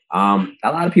A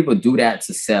lot of people do that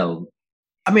to sell.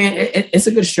 I mean, it's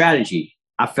a good strategy.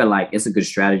 I feel like it's a good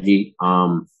strategy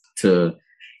to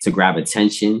grab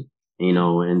attention,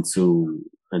 and to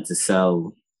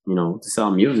sell, to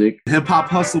sell music. Hip Hop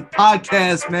Hustle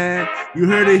Podcast, man. You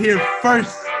heard it here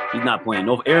first. He's not playing.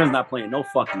 Aaron's not playing no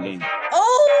fucking game.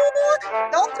 Oh,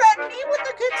 don't threaten me with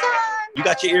a good time. You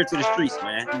got your ear to the streets,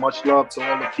 man. Much love to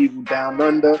all the people down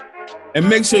under. And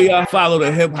make sure y'all follow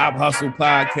the Hip Hop Hustle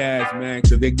Podcast, man,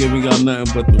 because they're giving y'all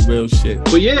nothing but the real shit.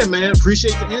 But yeah, man,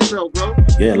 appreciate the intro, bro.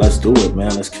 Yeah, let's do it,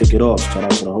 man. Let's kick it off. Shout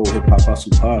out to the whole Hip Hop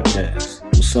Hustle Podcast.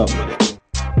 What's up with it?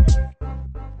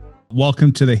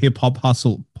 Welcome to the Hip Hop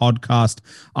Hustle Podcast.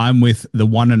 I'm with the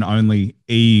one and only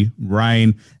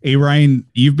E-Rain. E-Rain,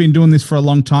 you've been doing this for a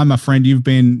long time, my friend. You've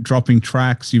been dropping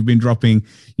tracks. You've been dropping,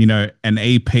 an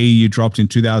EP you dropped in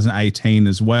 2018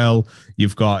 as well.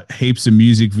 You've got heaps of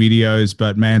music videos,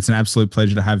 but man, it's an absolute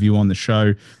pleasure to have you on the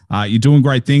show. You're doing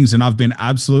great things, and I've been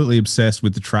absolutely obsessed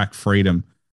with the track Freedom.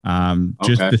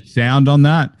 Just the sound on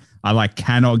that, I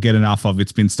cannot get enough of.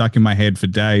 It's been stuck in my head for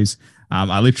days.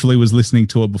 I literally was listening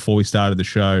to it before we started the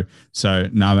show. So,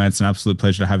 no, man, it's an absolute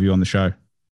pleasure to have you on the show.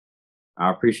 I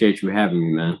appreciate you having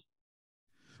me, man.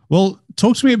 Well,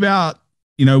 talk to me about,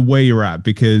 where you're at,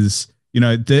 because,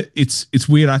 it's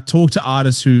weird. I talk to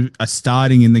artists who are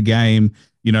starting in the game,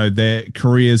 their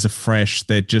careers are fresh.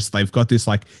 They've got this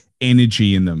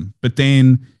energy in them. But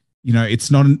then, it's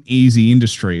not an easy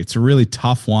industry. It's a really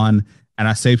tough one. And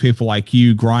I see people like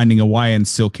you grinding away and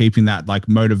still keeping that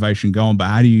motivation going. But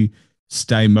how do you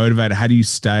stay motivated? How do you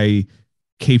stay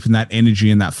keeping that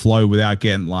energy and that flow without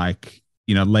getting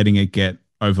letting it get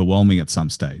overwhelming at some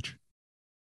stage?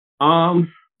 I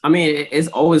mean, it's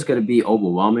always going to be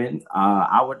overwhelming.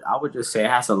 I would just say it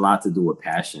has a lot to do with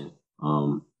passion.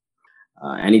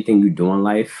 Anything you do in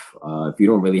life, if you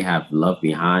don't really have love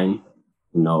behind,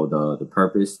 the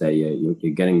purpose that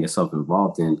you're getting yourself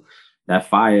involved in, that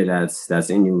fire that's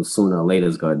in you sooner or later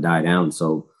is going to die down.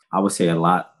 So I would say a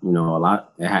lot,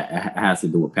 it has to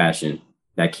do with passion.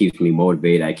 That keeps me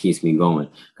motivated. That keeps me going,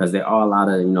 because there are a lot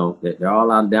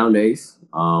of down days.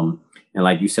 And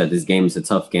like you said, this game is a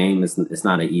tough game. It's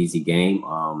not an easy game.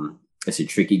 It's a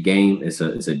tricky game. It's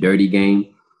a dirty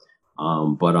game.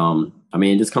 But I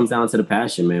mean, it just comes down to the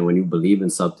passion, man. When you believe in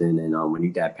something and when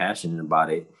you're that passionate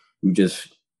about it, you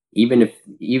just, even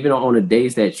on the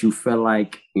days that you feel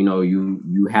like,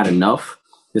 you had enough,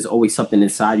 there's always something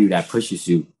inside you that pushes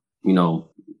you.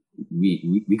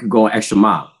 We could go an extra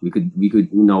mile. We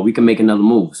could make another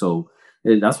move. So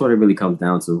that's what it really comes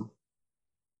down to.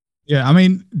 Yeah. I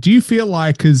mean, do you feel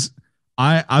like, because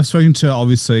I've spoken to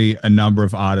obviously a number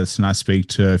of artists, and I speak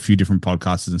to a few different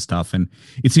podcasters and stuff. And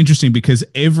it's interesting because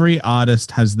every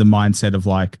artist has the mindset of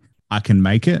I can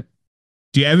make it.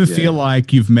 Do you ever feel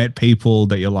like you've met people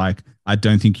that you're like, I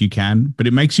don't think you can, but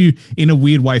it makes you, in a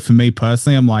weird way, for me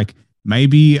personally, I'm like,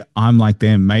 maybe I'm like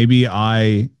them. Maybe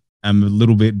I am a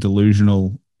little bit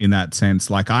delusional in that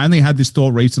sense. I only had this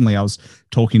thought recently. I was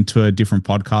talking to a different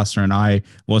podcaster and I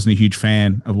wasn't a huge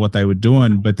fan of what they were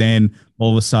doing, but then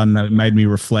all of a sudden it made me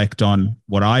reflect on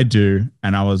what I do.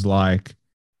 And I was like,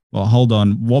 well, hold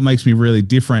on, what makes me really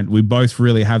different? We both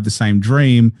really have the same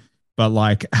dream,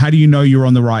 but how do you know you're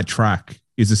on the right track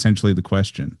is essentially the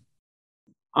question.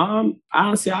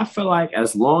 Honestly, I feel like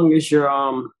as long as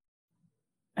you're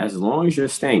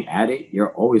staying at it,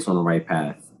 you're always on the right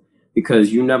path,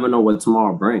 because you never know what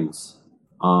tomorrow brings.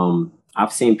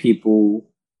 I've seen people,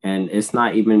 and we're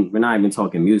not even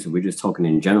talking music, we're just talking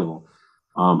in general.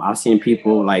 I've seen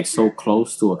people so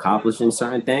close to accomplishing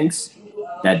certain things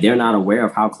that they're not aware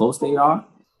of how close they are,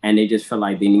 and they just feel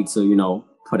like they need to,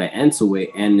 put an end to it.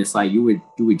 And it's you were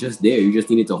just there. You just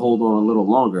needed to hold on a little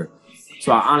longer.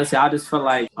 So I just feel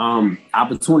like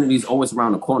opportunity is always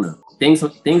around the corner. Things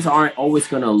aren't always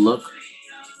gonna look,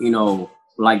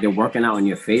 like they're working out in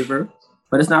your favor,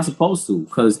 but it's not supposed to,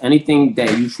 because anything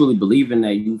that you truly believe in,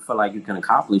 that you feel like you can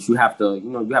accomplish, you have to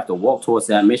walk towards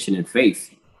that mission in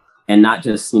faith, and not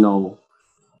just, you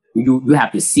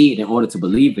have to see it in order to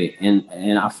believe it.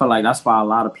 And I feel like that's why a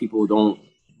lot of people don't,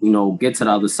 get to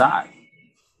the other side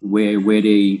where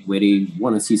they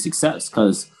want to see success,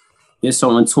 because they're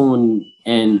so in tune,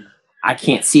 and I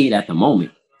can't see it at the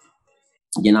moment.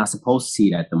 You're not supposed to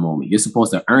see it at the moment. You're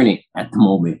supposed to earn it at the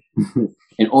moment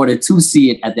in order to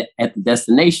see it at the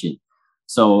destination.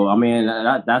 So, I mean,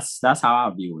 that's how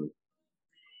I view it.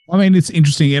 I mean, it's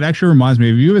interesting. It actually reminds me,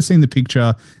 have you ever seen the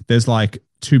picture? There's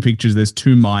two pictures. There's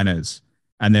two miners,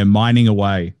 and they're mining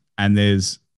away, and they're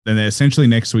essentially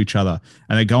next to each other,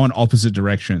 and they go in opposite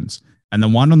directions. And the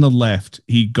one on the left,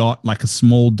 he got a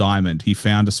small diamond. He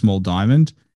found a small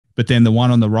diamond. but then the one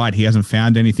on the right, he hasn't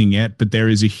found anything yet, but there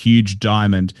is a huge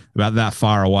diamond about that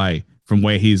far away from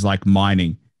where he's like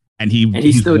mining. And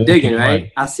he's still digging, away.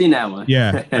 right? I've seen that one.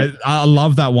 Yeah. I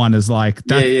love that one as like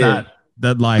that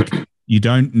like you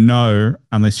don't know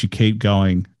unless you keep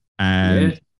going.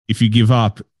 And if you give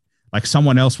up, like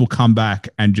someone else will come back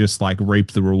and just like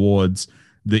reap the rewards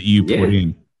that you put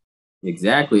in.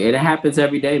 Exactly. And it happens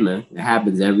every day, man. It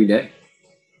happens every day.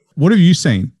 What have you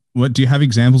seen? What do you have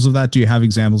examples of that? Do you have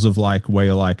examples of like where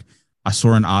you're like, I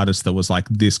saw an artist that was like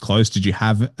this close? Did you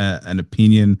have an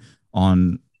opinion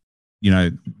on,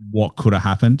 what could have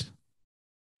happened?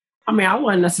 I mean, I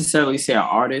wouldn't necessarily say an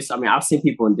artist. I mean, I've seen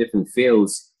people in different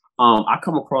fields. I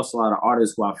come across a lot of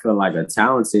artists who I feel like are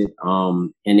talented,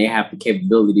 and they have the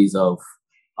capabilities of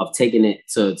taking it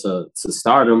to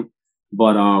stardom.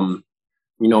 But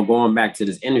going back to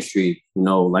this industry,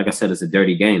 like I said, it's a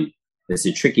dirty game. It's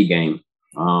a tricky game.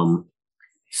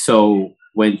 So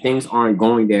when things aren't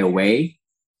going their way,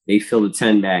 they feel the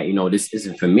tend that, this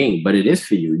isn't for me, but it is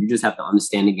for you. You just have to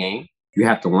understand the game. You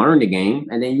have to learn the game,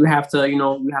 and then you have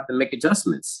to make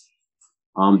adjustments.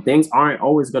 Things aren't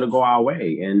always going to go our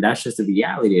way, and that's just the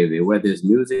reality of it. Whether it's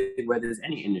music, whether it's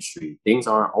any industry, things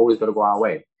aren't always going to go our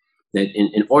way. That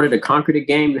in order to conquer the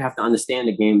game, you have to understand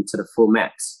the game to the full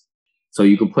max, so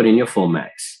you can put in your full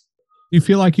max. Do you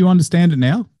feel like you understand it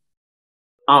now?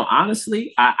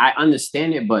 Honestly, I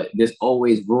understand it, but there's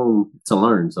always room to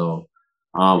learn. So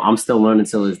I'm still learning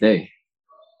till this day.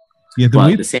 Yeah,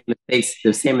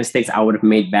 the same mistakes I would have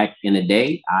made back in the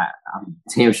day, I'm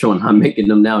damn sure not making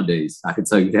them nowadays. I can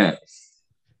tell you that.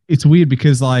 It's weird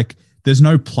because like there's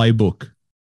no playbook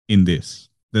in this.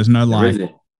 There's no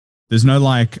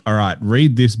all right,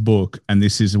 read this book and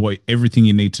this is everything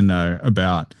you need to know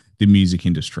about the music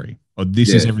industry, or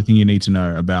this is everything you need to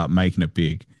know about making it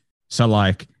big. So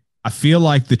like I feel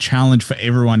like the challenge for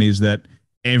everyone is that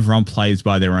everyone plays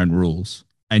by their own rules.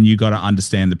 And you got to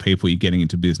understand the people you're getting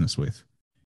into business with.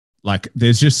 Like,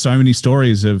 there's just so many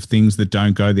stories of things that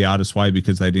don't go the artist's way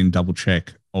because they didn't double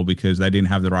check, or because they didn't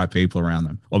have the right people around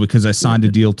them, or because they signed a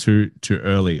deal too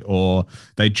early, or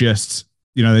they just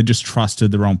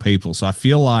trusted the wrong people. So I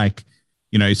feel like,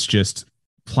 it's just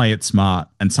play it smart,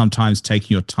 and sometimes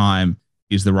taking your time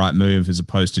is the right move as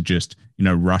opposed to just,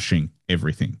 rushing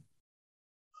everything.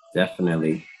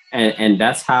 Definitely. And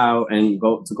that's how,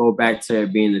 go back to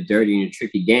being the dirty and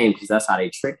tricky game, because that's how they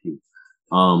trick you.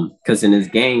 Because in this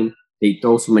game, they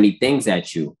throw so many things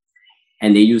at you,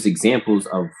 and they use examples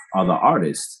of other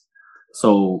artists.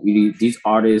 So these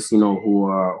artists,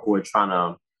 who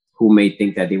may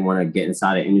think that they want to get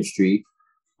inside the industry,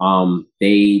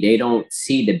 they don't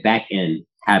see the back end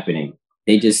happening.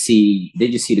 They just see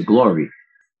the glory.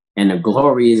 And the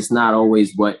glory is not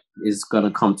always what is going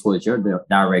to come towards your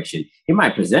direction. They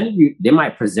might present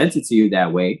it to you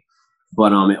that way,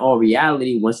 but in all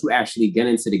reality, once you actually get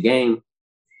into the game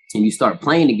and you start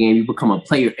playing the game, you become a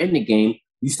player in the game.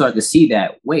 You start to see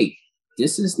that, wait,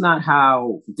 this is not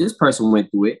how this person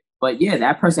went through it. But yeah,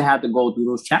 that person had to go through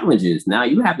those challenges. Now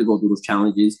you have to go through those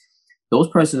challenges. Those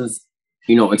persons,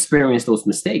 experience those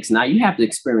mistakes. Now you have to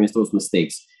experience those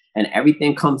mistakes. And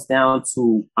everything comes down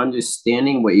to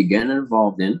understanding what you're getting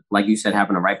involved in. Like you said,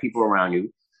 having the right people around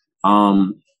you.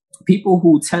 People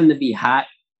who tend to be hot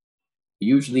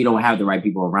usually don't have the right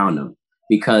people around them,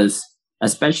 because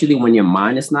especially when your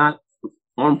mind is not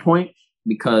on point,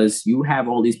 because you have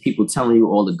all these people telling you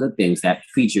all the good things that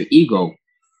feed your ego.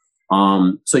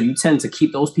 So you tend to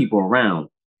keep those people around,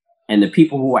 and the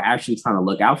people who are actually trying to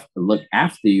look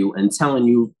after you and telling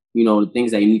you, the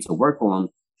things that you need to work on,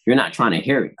 you're not trying to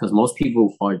hear it, because most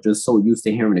people are just so used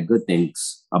to hearing the good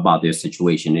things about their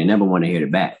situation. They never want to hear the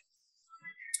bad.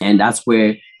 And that's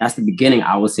the beginning.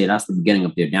 I would say that's the beginning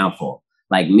of their downfall.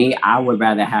 Like me, I would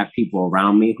rather have people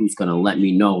around me who's going to let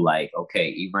me know, like,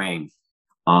 okay, Ibrahim,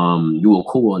 you were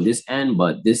cool on this end,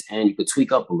 but this end you could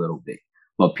tweak up a little bit.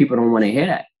 But people don't want to hear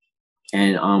that.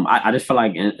 And I just feel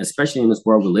like, especially in this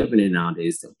world we're living in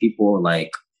nowadays, people are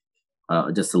like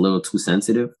just a little too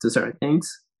sensitive to certain things.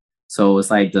 So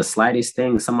it's like the slightest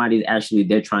thing, somebody's actually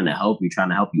there trying to help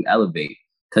you elevate,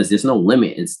 because there's no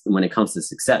limit when it comes to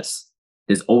success.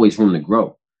 There's always room to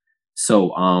grow.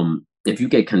 So if you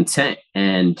get content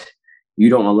and you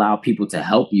don't allow people to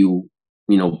help you,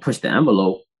 push the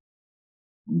envelope,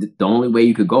 the only way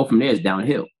you could go from there is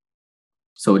downhill.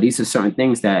 So these are certain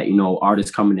things that,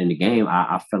 artists coming in the game,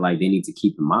 I feel like they need to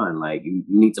keep in mind. Like you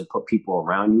need to put people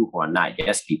around you who are not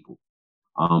yes people.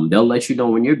 They'll let you know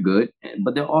when you're good,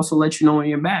 but they'll also let you know when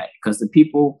you're bad, because the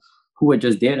people who are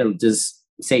just there to just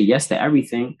say yes to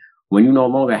everything, when you no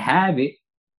longer have it,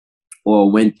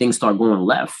 or when things start going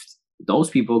left,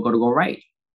 those people are going to go right.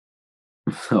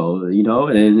 So, you know,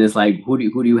 and it's like, who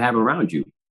do you have around you?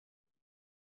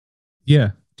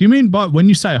 Yeah. Do you mean, but when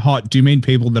you say hot, do you mean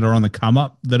people that are on the come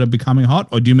up that are becoming hot,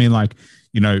 or do you mean like,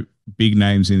 you know, big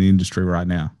names in the industry right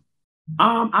now?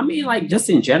 I mean, like just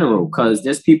in general, because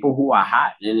there's people who are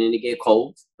hot and then they get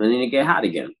cold and then they get hot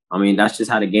again. I mean, that's just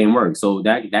how the game works. So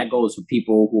that goes for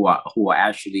people who are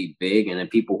actually big and then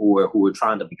people who are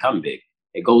trying to become big.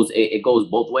 It goes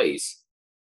both ways.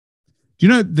 Do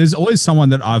you know, there's always someone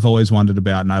that I've always wondered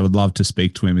about, and I would love to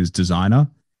speak to him, is Designer.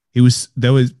 He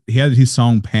had his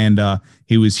song Panda.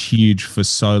 He was huge for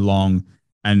so long,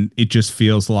 and it just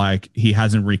feels like he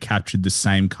hasn't recaptured the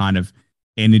same kind of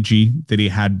energy that he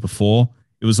had before.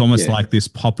 It was almost like this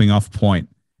popping off point.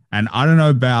 And I don't know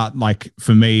about, like,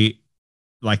 for me,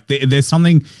 like there's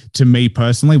something to me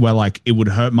personally where like it would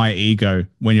hurt my ego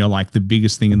when you're like the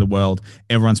biggest thing in the world,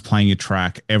 everyone's playing your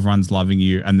track, everyone's loving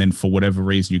you, and then for whatever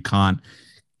reason you can't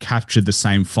capture the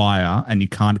same fire and you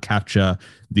can't capture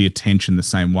the attention the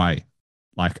same way.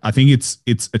 Like I think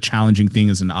it's a challenging thing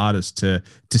as an artist to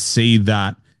see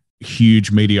that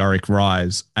huge meteoric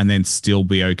rise and then still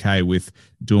be okay with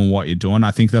doing what you're doing.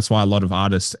 I think that's why a lot of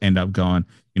artists end up going,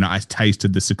 you know, I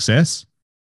tasted the success.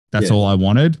 That's all I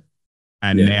wanted.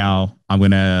 And now I'm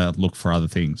going to look for other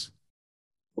things.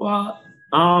 Well,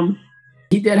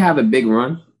 he did have a big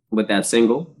run with that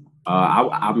single.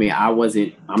 I mean,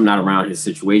 I'm not around his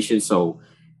situation, so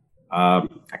I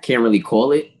can't really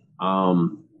call it.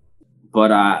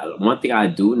 But one thing I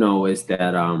do know is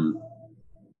that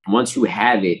once you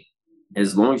have it,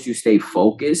 as long as you stay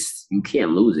focused, you can't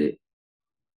lose it.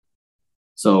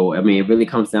 So, I mean, it really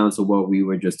comes down to what we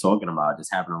were just talking about,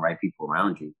 just having the right people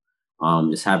around you.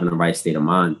 Just having the right state of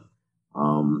mind.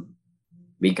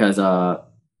 Because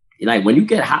like when you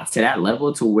get hot to that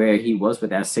level to where he was with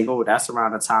that single, that's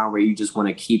around the time where you just want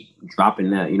to keep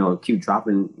dropping that, keep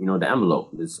dropping, the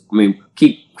envelope.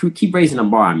 Keep raising the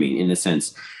bar, in a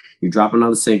sense. You drop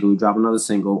another single,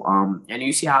 and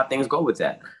you see how things go with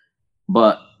that.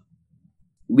 But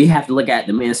we have to look at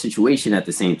the man's situation at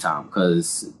the same time,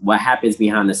 because what happens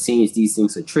behind the scenes, these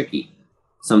things are tricky.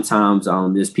 Sometimes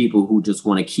there's people who just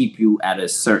want to keep you at a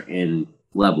certain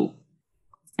level.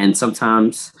 And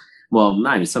sometimes, well,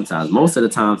 not even sometimes, most of the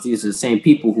times, these are the same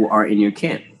people who are in your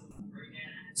camp.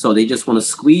 So they just want to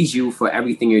squeeze you for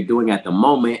everything you're doing at the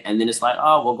moment. And then it's like,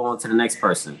 oh, we'll go on to the next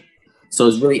person. So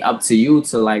it's really up to you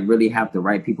to like really have the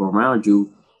right people around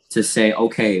you to say,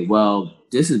 okay, well,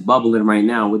 this is bubbling right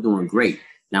now. We're doing great.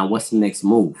 Now, what's the next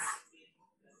move?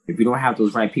 If you don't have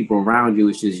those right people around you,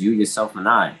 it's just you, yourself, and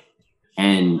I.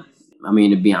 And I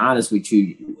mean, to be honest with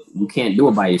you, you can't do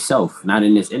it by yourself, not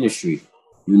in this industry.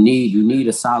 You need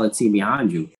a solid team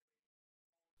behind you.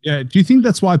 Yeah. Do you think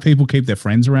that's why people keep their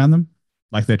friends around them,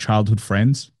 like their childhood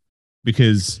friends?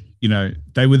 Because,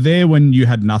 they were there when you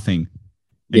had nothing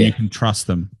and you can trust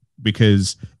them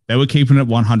because they were keeping it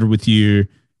 100 with you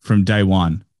from day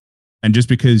one. And just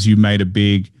because you made it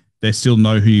big, they still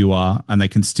know who you are and they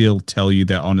can still tell you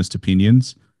their honest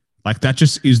opinions. Like that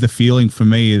just is the feeling for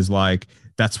me, is like,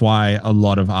 that's why a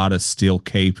lot of artists still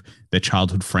keep their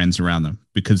childhood friends around them,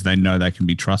 because they know they can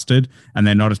be trusted and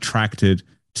they're not attracted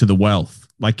to the wealth.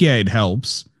 Like, yeah, it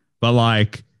helps, but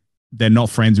like they're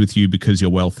not friends with you because you're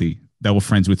wealthy. They were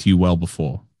friends with you well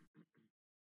before.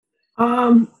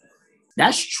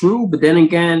 That's true. But then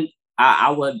again,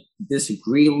 I would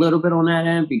disagree a little bit on that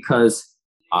end, because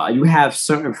you have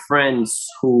certain friends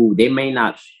who they may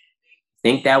not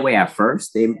think that way at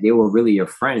first. They were really your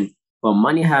friend, but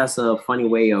money has a funny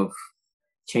way of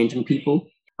changing people.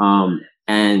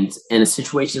 And in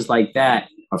situations like that,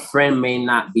 a friend may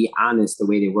not be honest the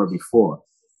way they were before,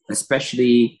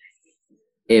 especially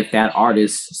if that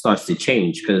artist starts to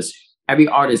change, because every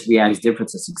artist reacts different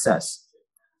to success.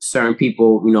 Certain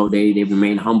people, they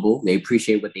remain humble. They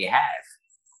appreciate what they have,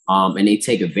 and they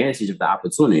take advantage of the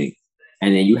opportunity.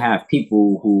 And then you have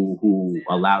people who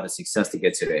allow the success to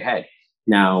get to their head.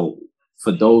 Now,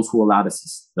 for those who allow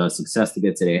the success to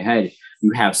get to their head,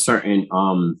 you have certain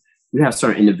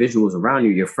individuals around you,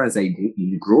 your friends that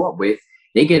you grew up with.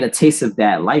 They get a taste of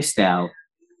that lifestyle,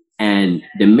 and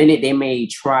the minute they may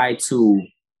try to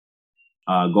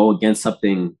go against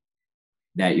something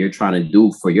that you're trying to do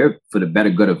for the better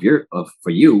good for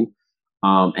you,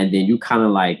 and then you kind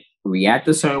of like react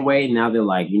a certain way. Now they're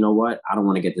like, you know what? I don't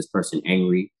want to get this person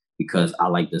angry because I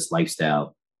like this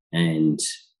lifestyle, and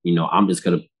I'm just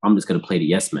gonna play the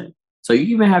yes man. So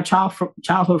you even have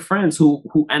childhood friends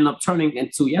who end up turning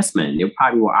into yes men. They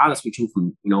probably were honest with you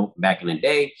from back in the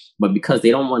day, but because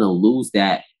they don't want to lose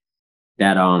that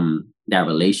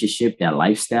relationship, that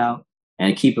lifestyle.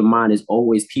 And keep in mind, there's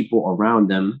always people around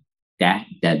them that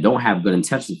don't have good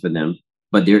intentions for them,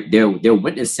 but they're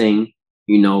witnessing,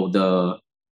 the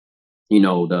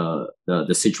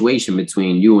the situation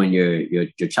between you and your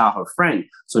childhood friend.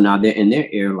 So now they're in their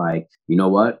ear, like, you know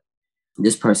what?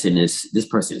 This person is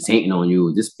hating on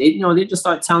you. They just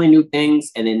start telling you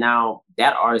things, and then now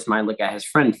that artist might look at his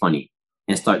friend funny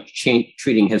and start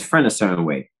treating his friend a certain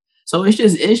way. So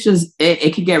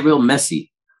it could get real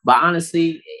messy. But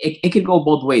honestly, it could go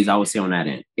both ways. I would say on that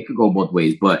end, it could go both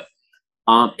ways. But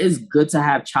it's good to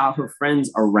have childhood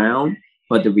friends around.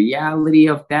 But the reality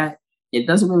of that, it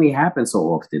doesn't really happen so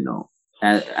often, though,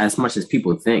 as much as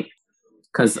people think,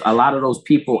 because a lot of those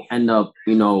people end up,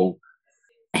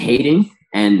 hating,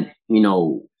 and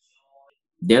they'll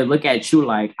look at you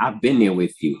like, I've been there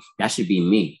with you, that should be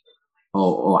me,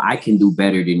 or I can do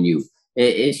better than you.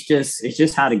 It's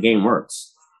just how the game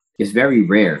works. It's very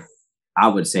rare, I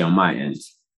would say, on my end.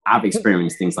 I've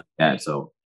experienced things like that.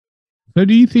 So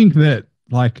do you think that,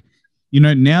 like,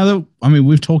 now that, I mean,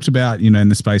 we've talked about, in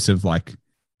the space of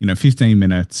 15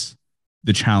 minutes,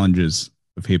 the challenges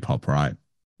of hip hop, right?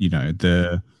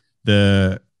 The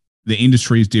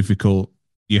industry is difficult.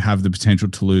 You have the potential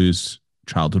to lose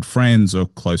childhood friends or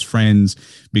close friends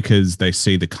because they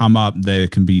see the come up. There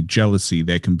can be jealousy.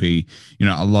 There can be,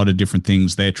 a lot of different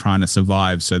things. They're trying to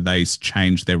survive, so they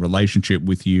change their relationship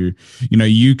with you.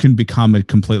 You can become a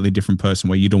completely different person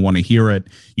where you don't want to hear it.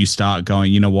 You start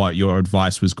going, you know what, your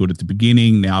advice was good at the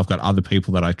beginning. Now I've got other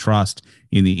people that I trust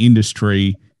in the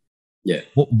industry. Yeah.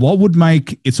 What would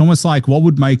make, it's almost like, what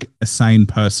would make a sane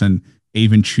person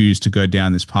even choose to go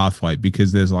down this pathway?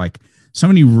 Because there's so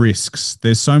many risks.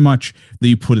 There's so much that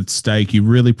you put at stake. You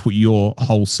really put your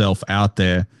whole self out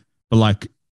there. But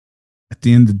at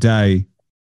the end of the day,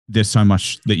 there's so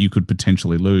much that you could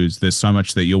potentially lose. There's so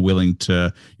much that you're willing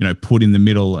to, put in the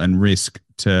middle and risk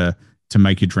to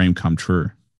make your dream come true.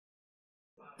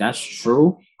 That's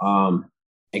true.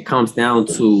 It comes down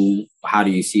to, how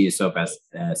do you see yourself as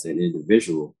an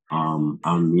individual?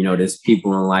 There's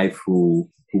people in life who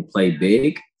play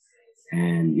big,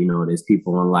 and there's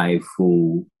people in life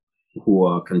who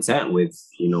are content with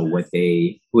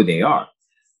who they are.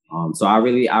 So I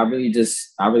really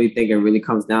think it really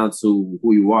comes down to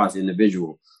who you are as an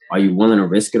individual. Are you willing to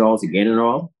risk it all to gain it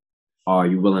all, or are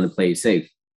you willing to play it safe?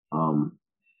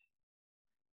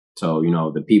 So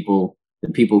the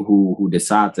people who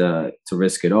decide to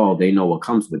risk it all, they know what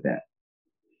comes with that,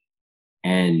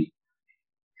 and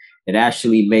it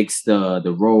actually makes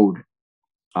the road.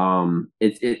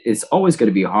 It's always going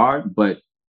to be hard, but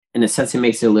in a sense, it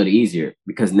makes it a little easier,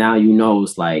 because now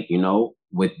it's like,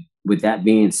 with that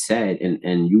being said,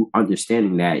 and you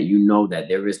understanding that, that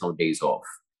there is no days off.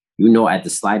 At the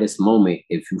slightest moment,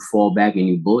 if you fall back and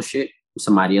you bullshit,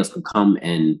 somebody else can come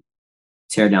and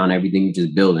tear down everything you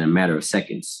just built in a matter of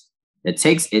seconds. It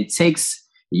takes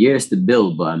years to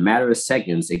build, but a matter of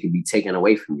seconds, it can be taken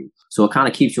away from you. So it kind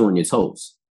of keeps you on your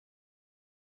toes.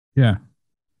 Yeah.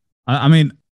 I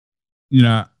mean,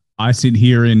 I sit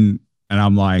here and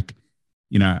I'm like,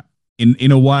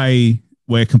 in a way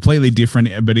we're completely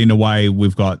different, but in a way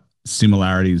we've got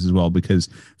similarities as well, because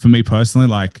for me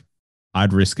personally,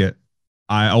 I'd risk it.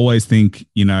 I always think,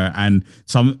 and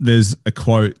there's a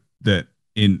quote that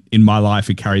in my life,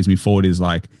 it carries me forward, is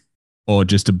or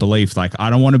just a belief, I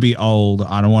don't want to be old.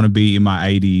 I don't want to be in my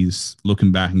 80s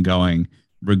looking back and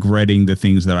regretting the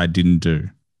things that I didn't do.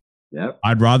 Yep.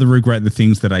 I'd rather regret the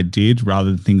things that I did rather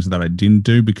than things that I didn't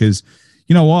do, because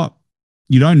you know what?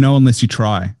 You don't know unless you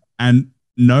try. And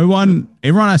everyone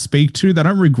I speak to, they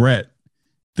don't regret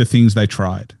the things they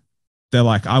tried. They're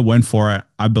like, I went for it.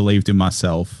 I believed in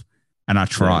myself and I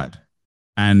tried. Yeah.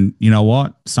 And you know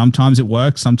what? Sometimes it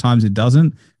works, sometimes it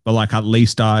doesn't. But at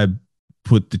least I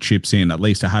put the chips in. At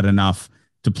least I had enough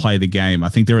to play the game. I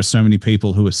think there are so many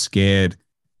people who are scared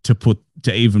to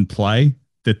even play,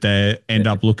 that they end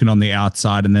up looking on the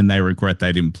outside and then they regret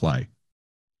they didn't play.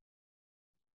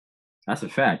 That's a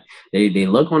fact. They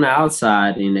look on the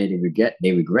outside and they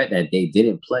regret that they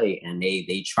didn't play, and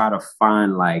they try to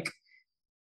find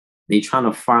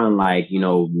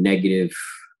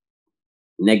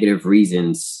negative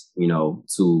reasons,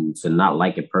 to not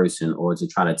like a person or to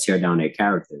try to tear down their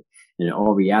character. And in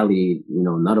all reality,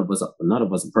 none of us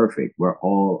are perfect. We're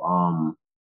all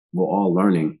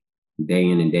learning day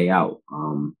in and day out.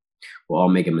 We're all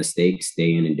making mistakes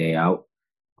day in and day out.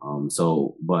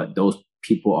 But those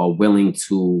people are willing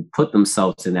to put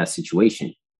themselves in that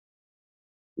situation.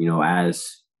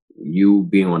 As you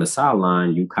being on the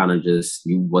sideline, you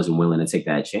wasn't willing to take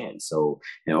that chance. So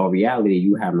in all reality,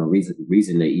 you have no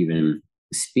reason to even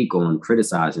speak on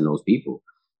criticizing those people.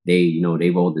 They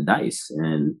rolled the dice,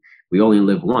 and we only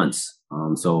live once.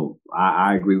 So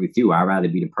I agree with you. I'd rather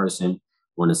be the person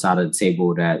on the side of the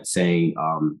table that saying,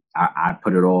 I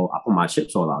put my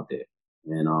chips all out there.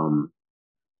 And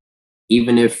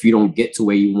even if you don't get to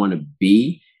where you want to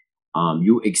be,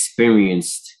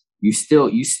 you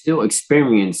still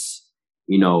experience,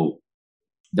 you know,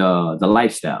 the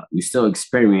lifestyle. You still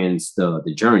experience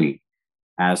the journey,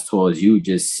 as towards you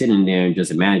just sitting there and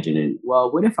just imagining,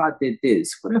 well, what if I did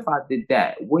this? What if I did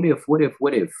that? What if?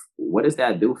 What does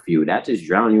that do for you? That just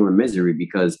drown you in misery,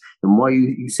 because the more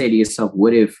you say to yourself,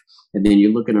 what if, and then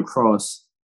you're looking across,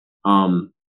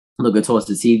 looking towards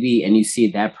the TV, and you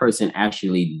see that person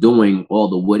actually doing all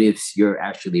the what ifs you're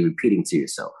actually repeating to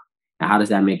yourself. And how does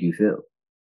that make you feel?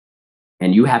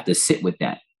 And you have to sit with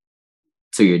that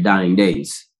to your dying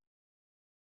days.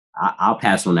 I'll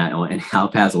pass on that I'll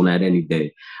pass on that any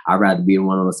day. I'd rather be the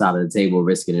one on the side of the table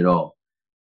risking it all.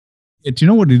 Do you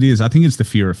know what it is? I think it's the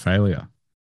fear of failure.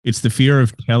 It's the fear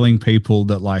of telling people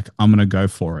that, like, I'm going to go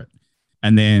for it.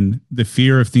 And then the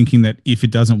fear of thinking that if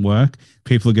it doesn't work,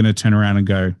 people are going to turn around and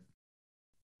go,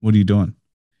 what are you doing?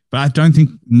 But I don't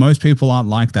think most people aren't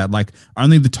like that. Like,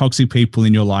 only the toxic people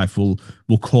in your life will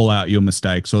call out your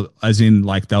mistakes, or as in,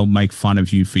 like, they'll make fun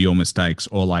of you for your mistakes,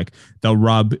 or like they'll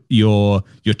rub your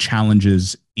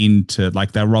challenges into,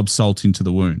 like, they'll rub salt into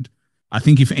the wound. I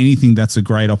think if anything, that's a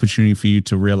great opportunity for you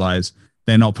to realize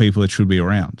they're not people that should be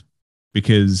around,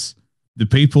 because the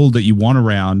people that you want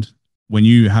around when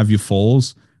you have your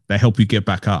falls, they help you get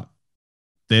back up.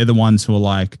 They're the ones who are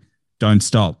like, don't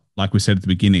stop. Like we said at the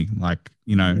beginning, like,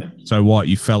 you know, so what?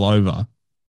 You fell over.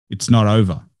 It's not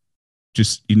over.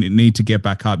 Just, you need to get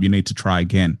back up. You need to try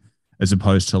again, as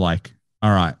opposed to like,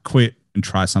 all right, quit and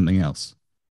try something else.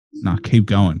 No, keep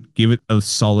going. Give it a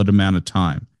solid amount of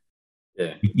time.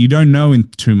 Yeah. You don't know in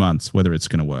 2 months whether it's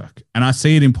going to work. And I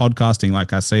see it in podcasting.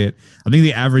 Like, I see it. I think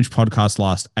the average podcast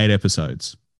lasts 8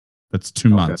 episodes. That's 2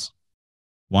 months.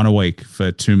 One a week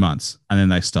for 2 months. And then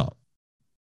they stop.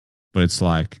 But it's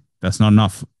like, that's not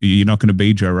enough. You're not going to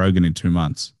be Joe Rogan in 2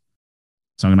 months.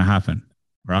 It's not going to happen,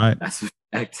 right? That's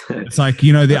fact. It's like,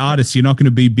 you know, the artist, you're not going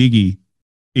to be Biggie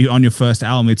on your first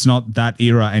album. It's not that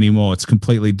era anymore. It's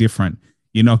completely different.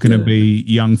 You're not going to be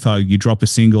Young Thug. You drop a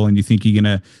single and you think you're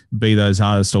going to be those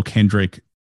artists, or Kendrick.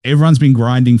 Everyone's been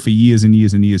grinding for years and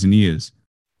years and years and years.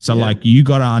 So like, you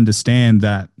got to understand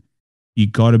that you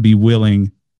got to be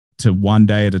willing to one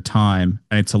day at a time.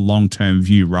 And it's a long-term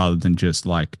view rather than just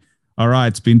like, all right,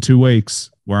 it's been 2 weeks.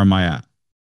 Where am I at?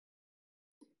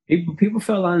 People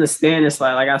fail to understand. It's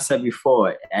like I said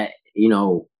before, you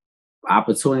know,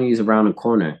 opportunities around the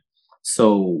corner.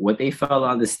 So what they fail to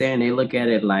understand, they look at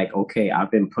it like, okay, I've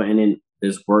been putting in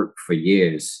this work for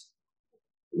years,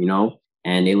 you know,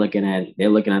 and they're looking at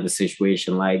the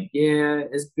situation like, yeah,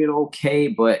 it's been okay,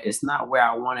 but it's not where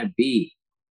I want to be.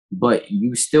 But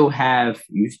you still have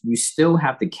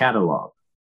the catalog.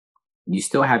 You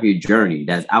still have your journey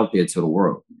that's out there to the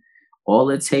world. All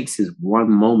it takes is one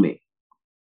moment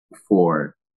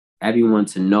for everyone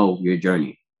to know your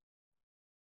journey.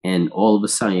 And all of a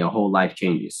sudden, your whole life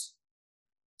changes.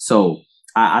 So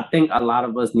I think a lot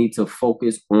of us need to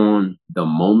focus on the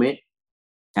moment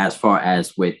as far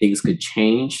as where things could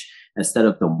change, instead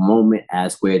of the moment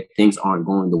as where things aren't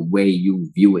going the way you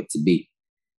view it to be.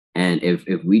 And if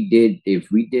we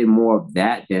did more of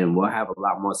that, then we'll have a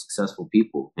lot more successful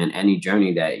people in any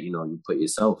journey that, you know, you put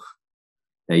yourself,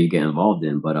 that you get involved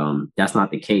in. But that's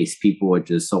not the case. People are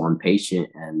just so impatient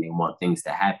and they want things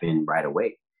to happen right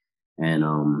away. And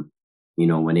you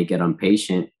know, when they get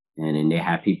impatient and then they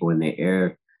have people in their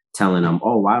ear telling them,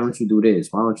 oh, why don't you do this?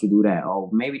 Why don't you do that? Oh,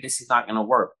 maybe this is not going to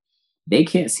work. They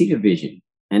can't see the vision,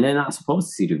 and they're not supposed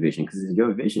to see the vision because it's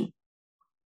your vision.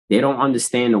 They don't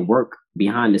understand the work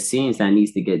behind the scenes that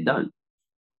needs to get done.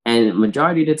 And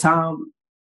majority of the time,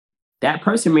 that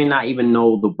person may not even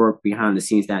know the work behind the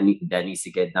scenes that needs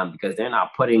to get done, because they're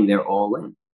not putting their all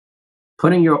in.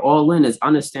 Putting your all in is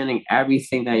understanding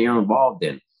everything that you're involved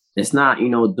in. It's not, you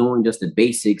know, doing just the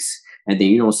basics and then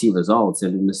you don't see results.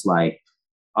 And then it's like,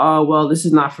 oh, well, this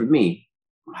is not for me.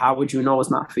 How would you know it's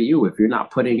not for you if you're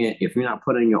not putting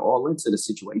your all into the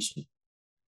situation?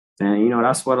 And, you know,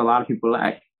 that's what a lot of people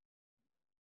lack.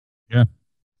 Yeah,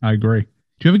 I agree.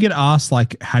 Do you ever get asked,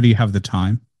 like, how do you have the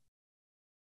time?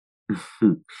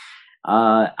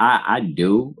 I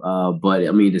do. But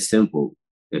I mean, it's simple.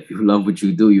 If you love what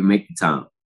you do, you make the time.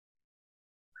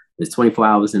 There's 24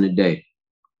 hours in a day.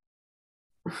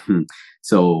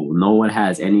 So no one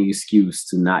has any excuse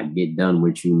to not get done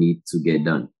what you need to get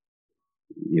done.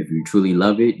 If you truly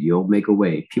love it, you'll make a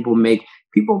way. People make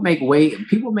a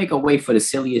way for the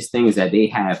silliest things that they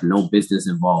have no business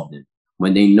involved in,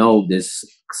 when they know there's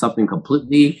something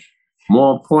completely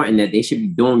more important that they should be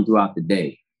doing throughout the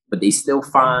day. but they still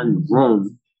find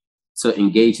room to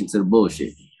engage into the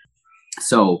bullshit.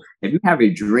 So if you have a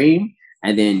dream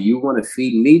and then you want to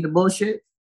feed me the bullshit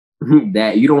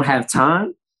that you don't have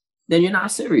time, then you're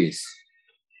not serious.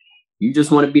 You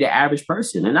just want to be the average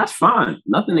person, and that's fine.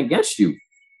 Nothing against you.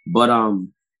 But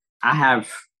I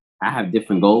have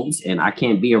different goals, and I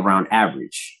can't be around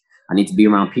average. I need to be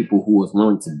around people who are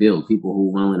willing to build, people who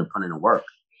are willing to put in the work,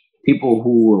 people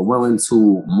who are willing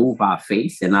to move by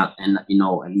faith and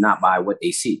not by what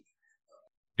they see.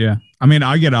 Yeah. I mean,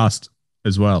 I get asked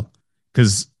as well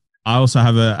because I also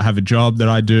have a job that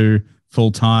I do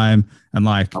full time, and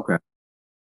like, Okay.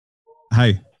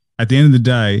 Hey, at the end of the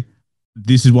day,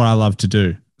 this is what I love to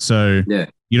do. So Yeah.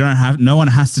 no one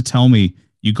has to tell me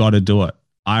you got to do it.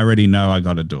 I already know I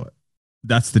got to do it.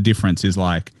 That's the difference, is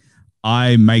like,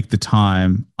 I make the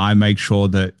time. I make sure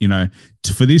that,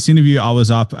 for this interview, I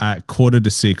was up at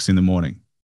 5:45 in the morning.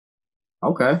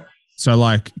 Okay. So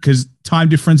like, because time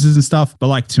differences and stuff, but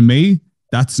like, to me,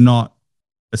 that's not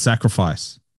a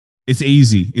sacrifice. It's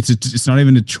easy. It's not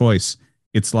even a choice.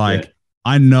 It's like, Yeah.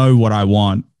 I know what I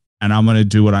want and I'm going to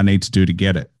do what I need to do to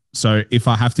get it. So if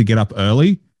I have to get up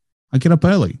early, I get up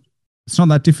early. It's not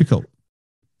that difficult.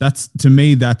 To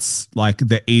me, that's like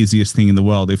the easiest thing in the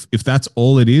world. If that's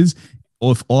all it is,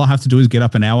 or if all I have to do is get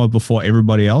up an hour before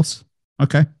everybody else,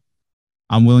 okay,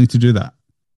 I'm willing to do that.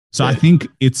 So I think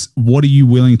it's, what are you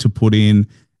willing to put in,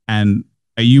 and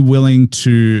are you willing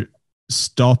to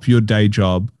stop your day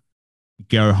job,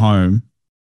 go home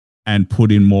and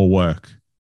put in more work?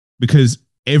 Because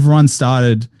everyone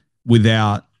started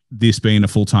without this being a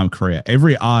full-time career.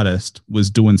 Every artist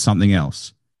was doing something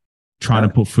else, trying to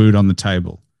put food on the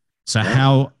table. So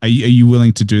how are you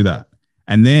willing to do that?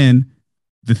 And then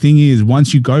the thing is,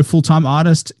 once you go full-time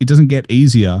artist, it doesn't get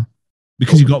easier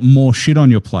because you got more shit on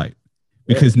your plate,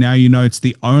 because now it's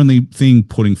the only thing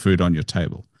putting food on your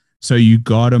table. So you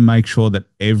got to make sure that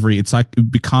it's like,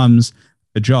 it becomes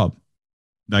a job.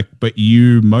 Like, but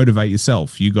you motivate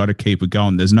yourself. You got to keep it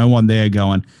going. There's no one there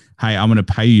going, hey, I'm going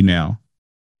to pay you now.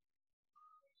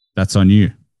 That's on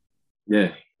you.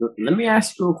 Yeah. Let me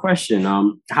ask you a question.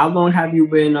 How long have you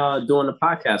been doing the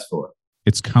podcast for?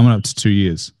 It's coming up to 2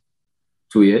 years.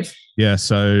 2 years? Yeah.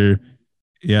 So,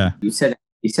 yeah. You said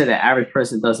the average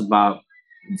person does about,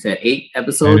 you said 8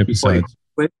 episodes. 8 episodes.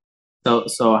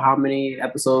 So how many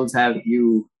episodes have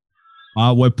you?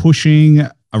 We're pushing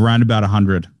around about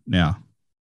 100 now.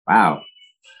 Wow.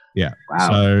 Yeah.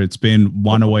 Wow. So it's been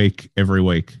one a week every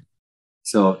week.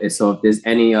 So if there's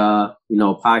any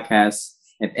podcasts,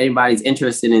 if anybody's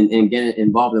interested in getting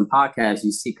involved in podcasts,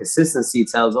 you see, consistency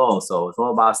tells all. So it's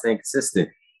all about staying consistent.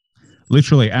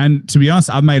 Literally. And to be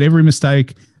honest, I've made every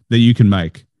mistake that you can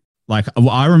make. Like,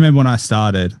 I remember when I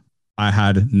started, I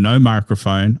had no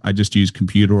microphone. I just used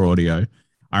computer audio.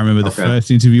 I remember the first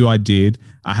interview I did,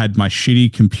 I had my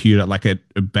shitty computer, like a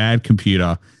bad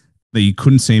computer that you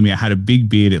couldn't see me. I had a big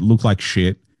beard. It looked like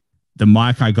shit. The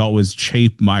mic I got was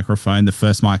cheap microphone, the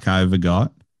first mic I ever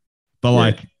got. But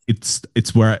like,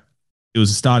 it's where it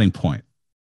was a starting point,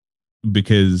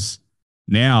 because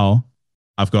now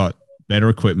I've got better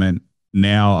equipment.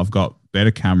 Now I've got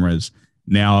better cameras.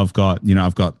 Now I've got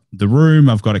the room,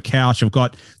 I've got a couch, I've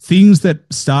got things that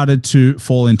started to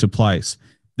fall into place.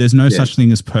 There's no such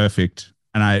thing as perfect.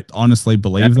 And I honestly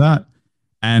believe that.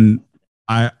 And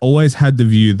I always had the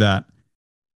view that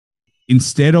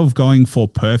instead of going for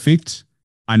perfect,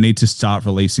 I need to start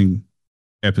releasing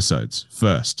episodes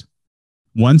first.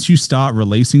 Once you start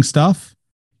releasing stuff,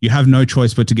 you have no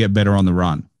choice but to get better on the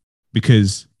run,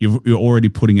 because you're already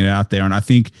putting it out there. And I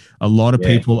think a lot of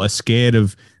people are scared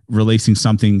of releasing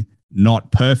something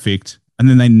not perfect, and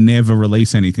then they never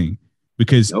release anything,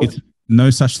 because it's no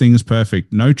such thing as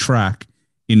perfect. No track,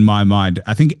 in my mind.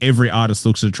 I think every artist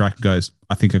looks at a track and goes,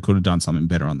 I think I could have done something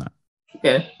better on that.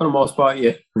 Yeah, for the most part,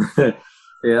 yeah.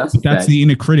 Yeah, that's the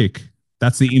inner critic.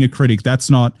 That's the inner critic.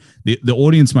 That's not the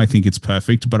audience might think it's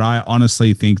perfect, but I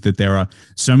honestly think that there are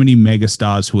so many mega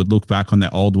stars who would look back on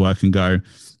their old work and go,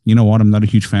 you know what, I'm not a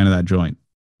huge fan of that joint.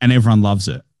 And everyone loves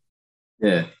it.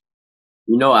 Yeah.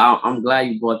 I'm glad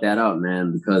you brought that up,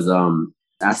 man, because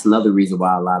that's another reason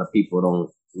why a lot of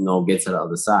people don't get to the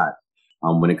other side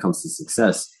when it comes to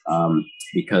success.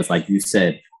 Because like you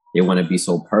said, they want to be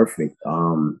so perfect.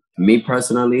 Me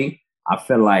personally, I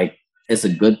feel like it's a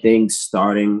good thing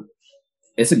starting.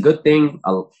 It's a good thing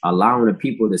allowing the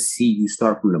people to see you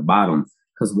start from the bottom.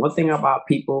 Because one thing about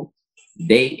people,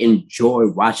 they enjoy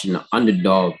watching the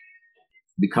underdog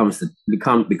becoming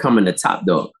the top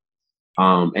dog.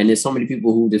 And there's so many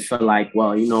people who just feel like,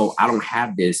 well, I don't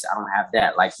have this, I don't have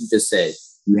that. Like you just said,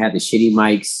 you had the shitty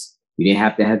mics, you didn't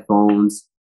have the headphones,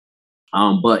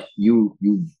 but you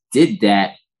did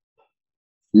that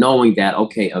knowing that,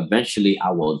 okay, eventually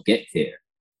I will get there.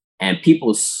 And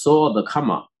people saw the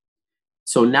come up.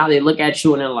 So now they look at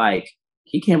you and they're like,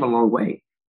 he came a long way.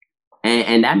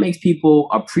 And that makes people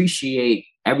appreciate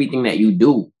everything that you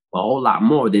do a whole lot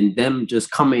more than them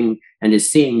just coming and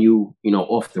just seeing you,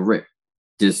 off the rip.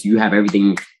 Just you have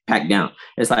everything packed down.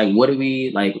 It's like, what do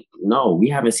we like? No, we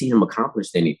haven't seen him accomplish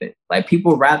anything. Like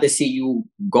people rather see you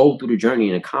go through the journey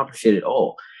and accomplish it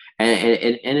all. And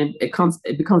it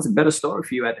becomes a better story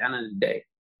for you at the end of the day.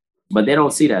 But they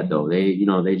don't see that though. They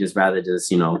just rather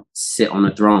just, sit on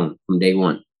the throne from day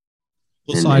one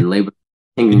and label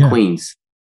king and queens.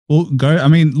 Well,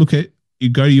 look at you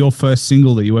go to your first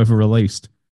single that you ever released.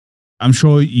 I'm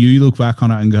sure you look back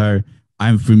on it and go,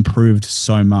 I've improved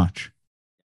so much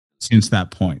since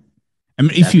that point. I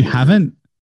mean, if you haven't,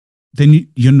 then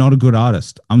you're not a good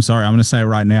artist. I'm sorry. I'm going to say it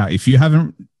right now. If you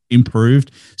haven't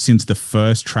improved since the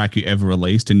first track you ever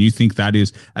released and you think that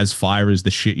is as fire as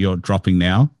the shit you're dropping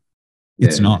now,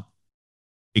 it's not.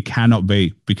 It cannot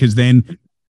be, because then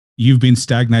you've been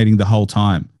stagnating the whole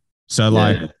time.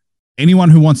 So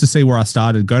anyone who wants to see where I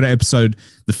started, go to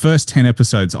the first 10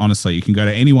 episodes, honestly, you can go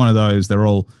to any one of those.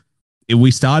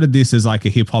 We started this as like a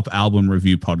hip hop album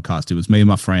review podcast. It was me and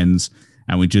my friends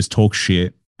and we just talk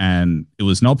shit, and it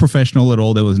was not professional at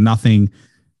all. There was nothing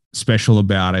special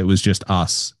about it. It was just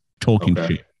us talking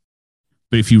shit.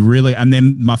 But if you really, and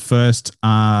then my first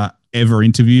ever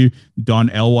interview, Don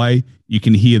Elway, you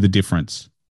can hear the difference.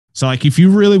 So like, if you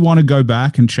really want to go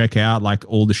back and check out like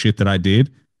all the shit that I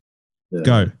did,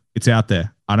 go. It's out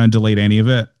there. I don't delete any of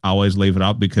it. I always leave it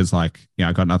up because I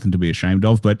got nothing to be ashamed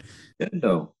of. But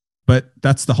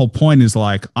that's the whole point, is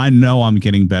like, I know I'm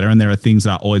getting better and there are things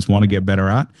that I always want to get better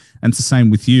at. And it's the same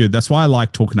with you. That's why I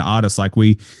like talking to artists. Like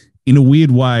in a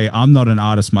weird way, I'm not an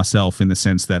artist myself in the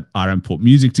sense that I don't put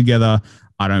music together.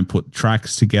 I don't put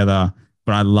tracks together,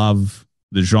 but I love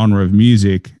the genre of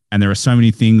music. And there are so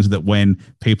many things that when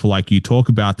people like you talk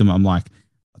about them, I'm like,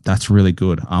 that's really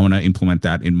good. I want to implement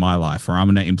that in my life, or I'm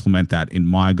going to implement that in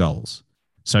my goals.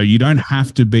 So you don't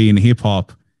have to be in hip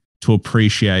hop to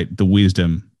appreciate the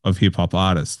wisdom of hip hop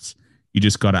artists. You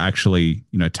just got to actually,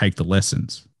 take the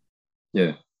lessons.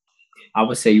 Yeah. I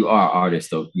would say you are an artist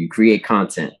though. You create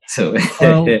content. So,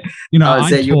 well,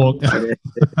 I talk.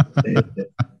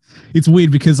 It's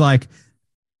weird because like,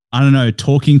 I don't know,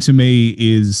 talking to me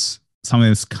is something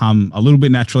that's come a little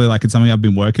bit naturally. Like it's something I've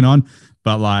been working on,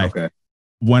 but like,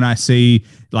 when I see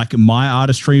like my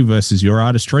artistry versus your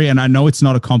artistry, and I know it's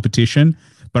not a competition,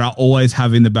 but I always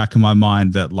have in the back of my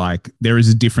mind that like there is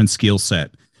a different skill set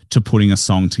to putting a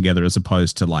song together as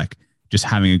opposed to like just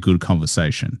having a good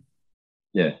conversation.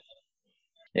 Yeah.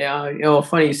 Yeah.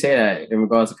 Funny you say that in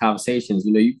regards to conversations.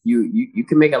 You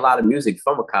can make a lot of music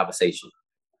from a conversation.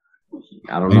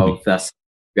 I don't know if that's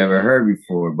you've ever heard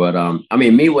before, but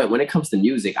me, when it comes to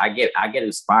music, I get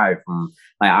inspired from,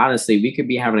 like, honestly, we could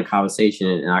be having a conversation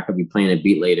and I could be playing a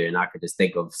beat later and I could just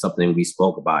think of something we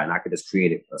spoke about and I could just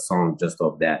create a song just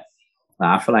off that.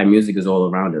 I feel like music is all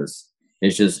around us.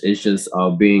 It's just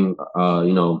being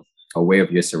aware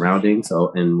of your surroundings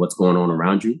and what's going on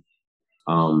around you.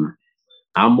 I'm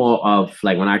more of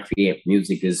like, when I create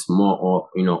music, is more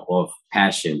of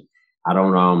passion. I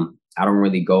don't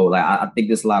really go like, I think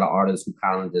there's a lot of artists who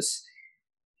kind of just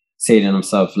say to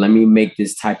themselves, let me make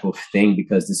this type of thing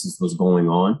because this is what's going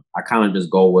on. I kind of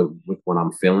just go with what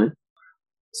I'm feeling.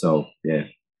 So, yeah.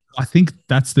 I think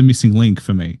that's the missing link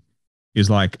for me, is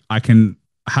like, I can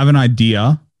have an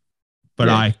idea, but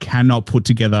I cannot put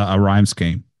together a rhyme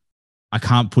scheme. I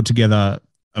can't put together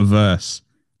a verse.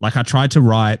 Like I tried to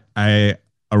write a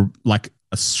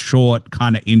short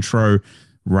kind of intro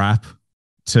rap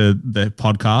to the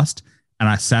podcast, and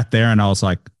I sat there and I was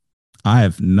like, I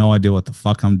have no idea what the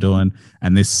fuck I'm doing,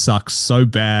 and this sucks so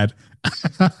bad.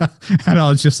 And I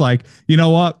was just like, you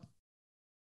know what?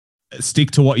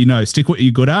 Stick to what you know. Stick what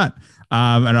you're good at.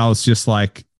 And I was just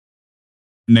like,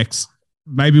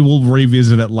 maybe we'll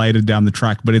revisit it later down the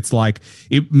track. But it's like,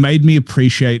 it made me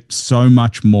appreciate so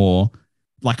much more.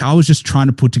 Like I was just trying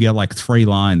to put together like 3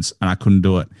 lines and I couldn't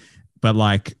do it. But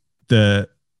like the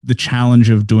challenge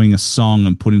of doing a song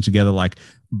and putting together like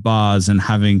bars and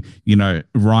having,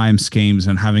 rhyme schemes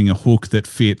and having a hook that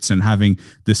fits and having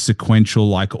this sequential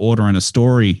like order and a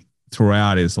story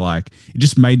throughout is like, it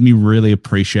just made me really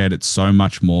appreciate it so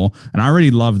much more. And I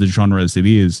already love the genre as it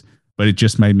is, but it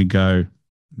just made me go,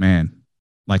 man,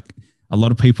 like a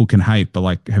lot of people can hate, but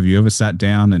like, have you ever sat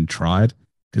down and tried?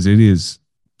 Because it is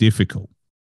difficult.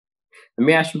 Let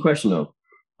me ask you a question though.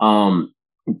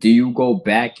 Do you go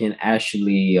back and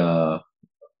actually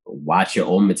watch your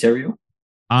own material?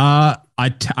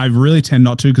 I really tend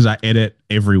not to because I edit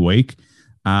every week.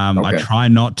 I try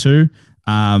not to.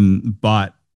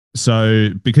 But so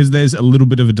because there's a little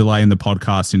bit of a delay in the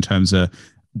podcast in terms of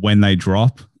when they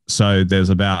drop. So there's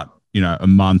about, a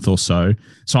month or so.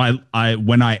 So I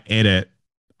when I edit,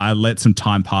 I let some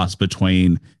time pass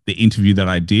between the interview that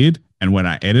I did and when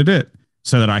I edit it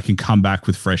so that I can come back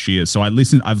with fresh ears. So I've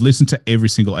listened to every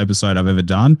single episode I've ever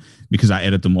done because I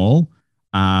edit them all.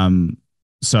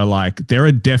 So like there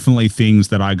are definitely things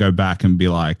that I go back and be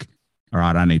like, all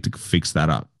right, I need to fix that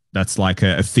up. That's like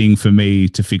a thing for me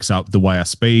to fix up the way I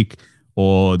speak,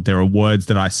 or there are words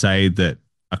that I say that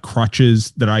are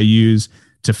crutches that I use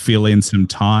to fill in some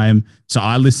time. So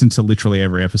I listen to literally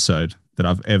every episode that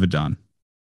I've ever done.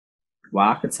 Well,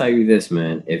 I could tell you this,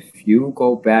 man. If you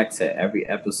go back to every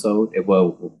episode,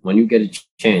 when you get a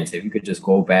chance, if you could just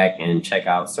go back and check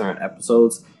out certain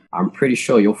episodes, I'm pretty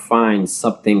sure you'll find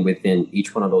something within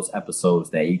each one of those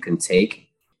episodes that you can take,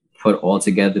 put all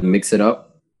together, mix it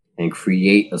up, and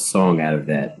create a song out of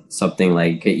that. Something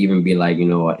like, it could even be like,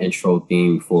 an intro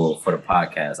theme for the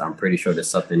podcast. I'm pretty sure there's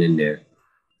something in there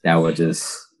that would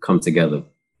just come together.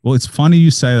 Well, it's funny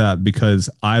you say that because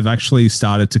I've actually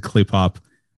started to clip up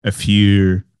a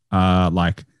few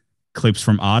like clips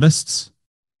from artists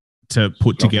to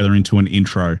put together into an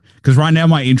intro. Because right now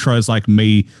my intro is like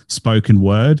me spoken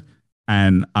word,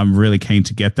 and I'm really keen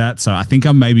to get that. So I think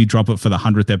I'll maybe drop it for the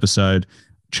 100th episode,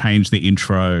 change the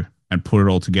intro and put it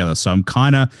all together. So I'm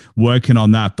kind of working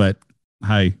on that, but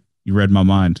hey, you read my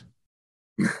mind.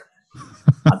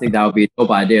 I think that would be a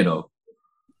dope idea though.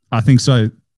 I think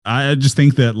so. I just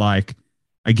think that like,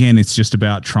 again, it's just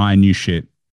about trying new shit.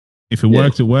 If it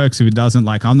works, it works. If it doesn't,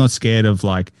 like, I'm not scared of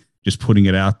like just putting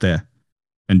it out there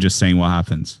and just seeing what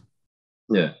happens.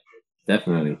 Yeah,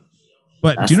 definitely.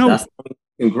 But do you know that's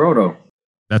can grow though?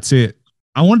 That's it.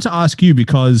 I wanted to ask you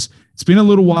because it's been a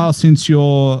little while since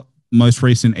your most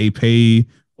recent EP,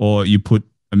 or you put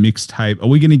a mixtape. Are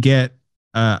we going to get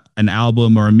an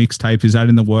album or a mixtape? Is that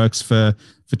in the works for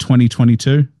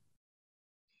 2022?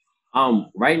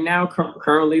 Right now,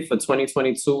 currently for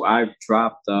 2022, I've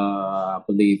dropped I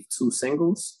believe 2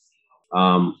 singles.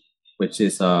 Which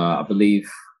is I believe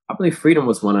Freedom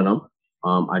was one of them.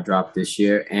 I dropped this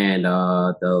year, and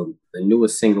the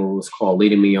newest single is called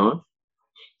Leading Me On.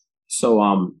 So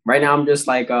right now I'm just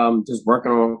like just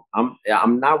working on.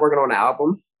 I'm not working on an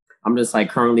album. I'm just like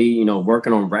currently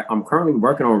working on. I'm currently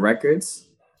working on records,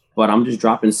 but I'm just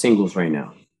dropping singles right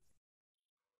now.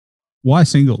 Why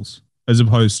singles as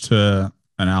opposed to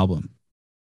an album?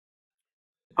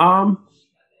 I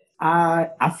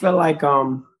feel like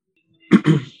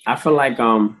I feel like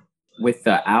with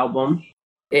the album,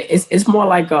 it's more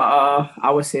like I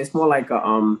would say it's more like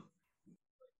a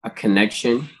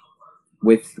connection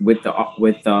with the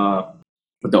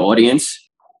audience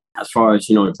as far as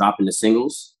dropping the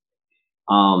singles.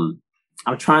 I'm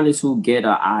trying to get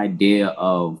an idea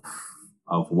of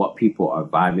what people are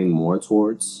vibing more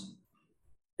towards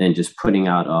than just putting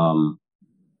out a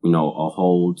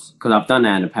whole, because I've done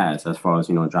that in the past as far as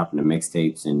dropping the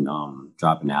mixtapes and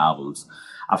dropping the albums.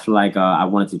 I feel like I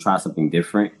wanted to try something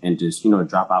different and just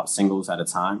drop out singles at a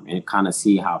time and kind of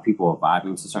see how people are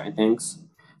vibing to certain things.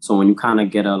 So when you kind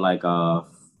of get a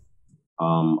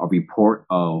report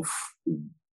of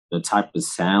the type of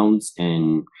sounds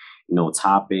and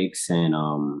topics and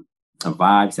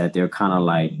vibes that they're kind of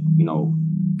like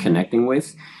connecting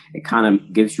with, it kind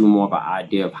of gives you more of an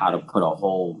idea of how to put a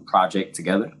whole project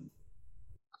together.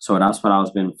 So that's what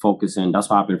I've been focusing. That's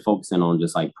why I've been focusing on,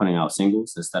 just like putting out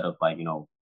singles instead of like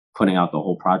putting out the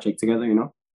whole project together.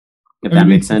 If that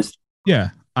makes sense. Yeah,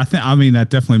 I mean that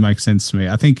definitely makes sense to me.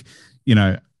 I think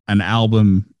an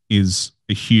album is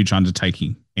a huge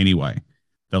undertaking anyway.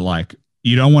 That like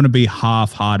you don't want to be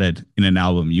half-hearted in an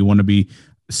album. You want to be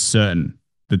certain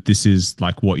that this is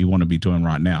like what you want to be doing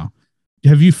right now.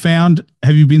 Have you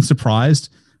been surprised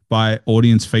by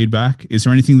audience feedback? Is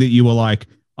there anything that you were like,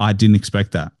 I didn't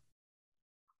expect that?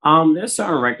 There's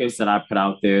certain records that I put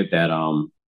out there that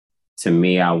to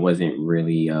me I wasn't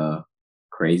really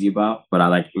crazy about, but I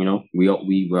like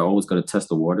we were always going to test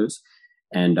the waters.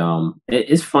 And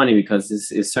it's funny because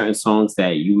it's certain songs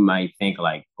that you might think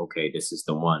like, okay, this is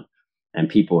the one. And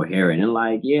people hear it and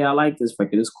like, yeah, I like this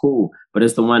record. It's cool. But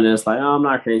it's the one that's like, oh, I'm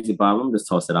not crazy about it. I'm just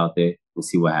toss it out there and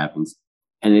see what happens.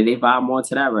 And then they vibe more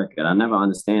to that record. I never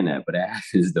understand that, but it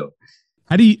happens though.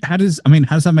 How does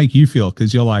that make you feel?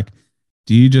 Because you're like,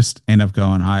 do you just end up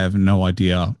going, I have no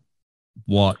idea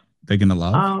what they're going to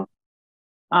love?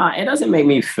 It doesn't make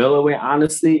me feel away,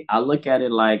 honestly. I look at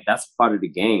it like that's part of the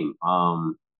game.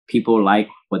 People like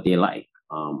what they like.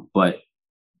 But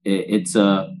it's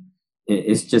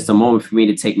it's just a moment for me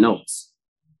to take notes.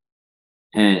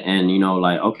 And you know,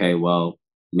 like, okay, well,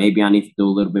 maybe I need to do a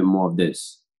little bit more of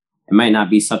this. It might not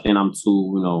be something I'm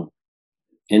too, you know,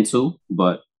 into,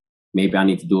 but maybe I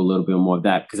need to do a little bit more of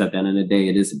that, because at the end of the day,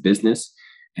 it is a business,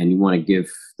 and you want to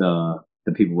give the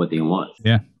people what they want.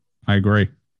 Yeah, I agree.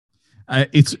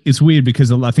 It's weird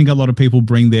because I think a lot of people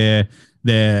bring their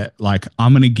like,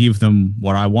 I'm going to give them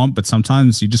what I want, but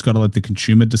sometimes you just got to let the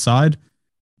consumer decide.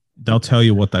 They'll tell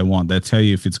you what they want. They'll tell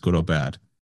you if it's good or bad.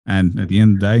 And at the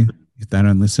end of the day, if they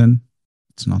don't listen,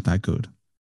 it's not that good.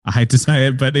 I hate to say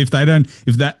it, but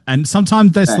and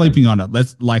sometimes they're sleeping on it.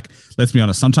 Let's be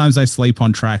honest. Sometimes they sleep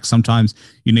on tracks. Sometimes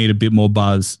you need a bit more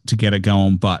buzz to get it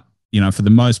going. But, you know, for the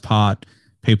most part,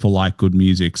 people like good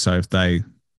music. So if they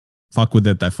fuck with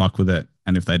it, they fuck with it.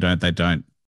 And if they don't, they don't.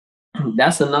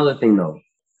 That's another thing though.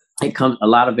 A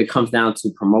lot of it comes down to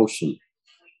promotion.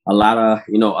 A lot of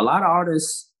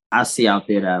artists I see out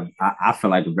there that I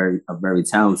feel like are very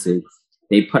talented.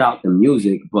 They put out the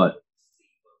music, but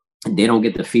they don't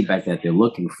get the feedback that they're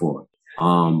looking for.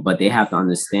 But they have to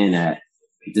understand that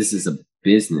this is a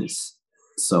business.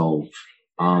 So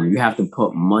you have to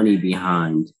put money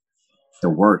behind the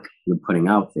work you're putting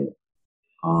out there.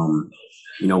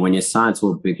 You know, when you're signed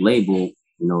to a big label,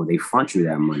 you know, they front you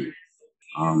that money.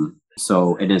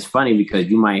 So it is funny because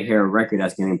you might hear a record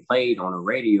that's getting played on the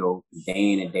radio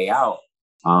day in and day out,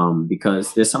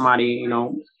 because there's somebody, you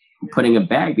know, putting a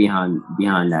bag behind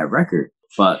that record.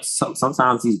 But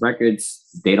sometimes these records,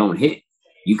 they don't hit.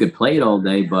 You could play it all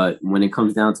day, but when it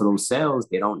comes down to those sales,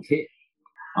 they don't hit.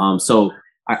 So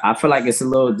I feel like it's a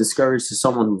little discouraged to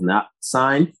someone who's not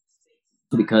signed,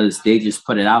 because they just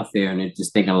put it out there and they're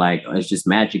just thinking like, oh, it's just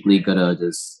magically gonna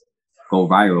just go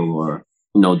viral or,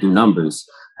 you know, do numbers.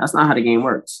 That's not how the game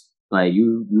works. Like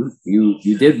you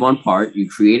did one part, you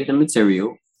created the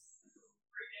material.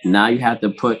 Now you have to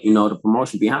put, you know, the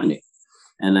promotion behind it.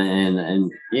 And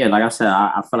yeah, like I said,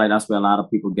 I feel like that's where a lot of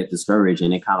people get discouraged,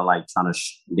 and they kind of like trying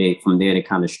to from there they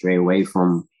kind of stray away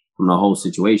from the whole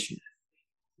situation,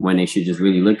 when they should just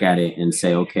really look at it and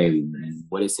say, okay,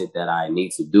 what is it that I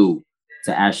need to do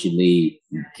to actually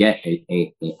get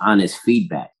a honest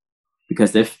feedback?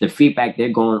 Because if the feedback they're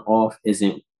going off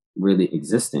isn't really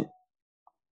existent,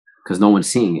 because no one's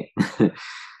seeing it.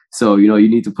 So, you know, you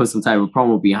need to put some type of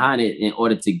promo behind it in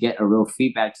order to get a real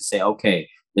feedback to say, okay,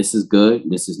 this is good,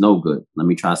 this is no good. Let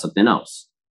me try something else.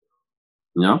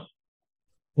 You know?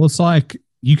 Well, it's like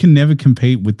you can never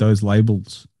compete with those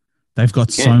labels. They've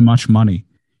got so much money.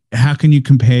 How can you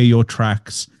compare your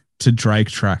tracks to Drake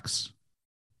tracks?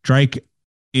 Drake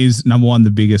is number one,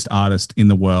 the biggest artist in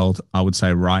the world, I would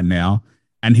say right now.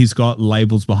 And he's got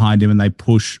labels behind him and they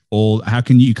push all. How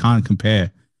can you can't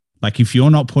compare? Like if you're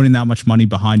not putting that much money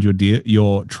behind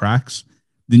your tracks,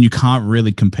 then you can't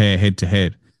really compare head to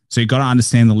head. So you got to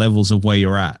understand the levels of where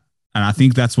you're at. And I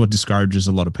think that's what discourages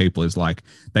a lot of people, is like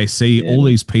they see all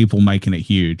these people making it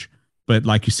huge, but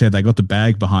like you said, they got the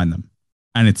bag behind them,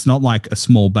 and it's not like a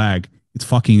small bag. It's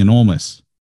fucking enormous.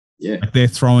 Yeah. Like they're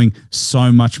throwing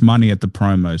so much money at the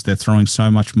promos. They're throwing so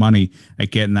much money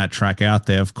at getting that track out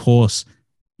there. Of course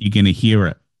you're going to hear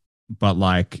it, but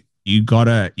like you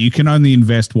can only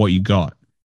invest what you got.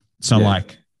 So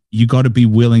like you got to be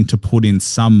willing to put in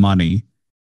some money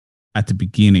at the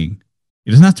beginning.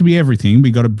 It doesn't have to be everything, but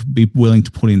you got to be willing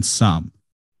to put in some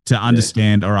to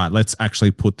understand, all right, let's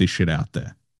actually put this shit out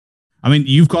there. I mean,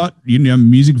 you've got, you know,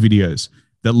 music videos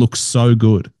that look so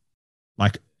good.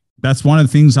 Like that's one of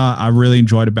the things I really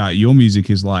enjoyed about your music,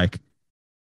 is like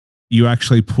you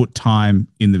actually put time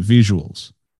in the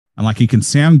visuals, and like it can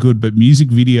sound good, but music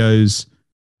videos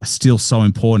are still so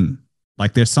important.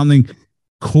 Like there's something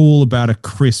cool about a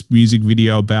crisp music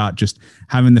video, about just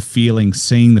having the feeling,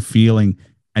 seeing the feeling,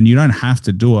 and you don't have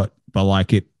to do it, but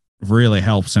like it really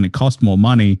helps, and it costs more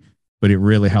money, but it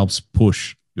really helps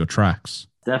push your tracks.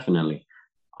 Definitely.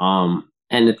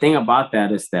 And the thing about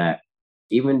that is that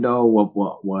even though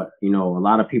what you know, a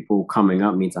lot of people coming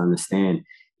up need to understand,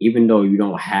 even though you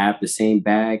don't have the same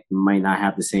bag, you might not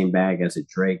have the same bag as a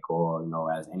Drake or, you know,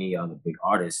 as any other big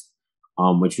artist.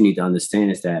 What you need to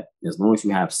understand is that as long as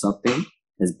you have something,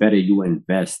 it's better you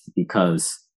invest,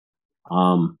 because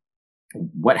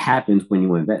what happens when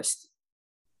you invest?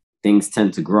 Things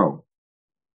tend to grow.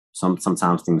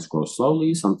 Sometimes things grow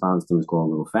slowly, sometimes things grow a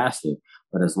little faster.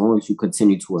 But as long as you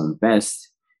continue to invest,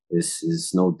 this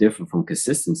is no different from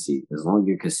consistency. As long as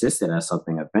you're consistent at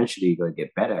something, eventually you're going to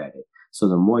get better at it. So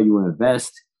the more you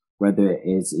invest, whether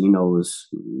it's, you know, it's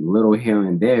little here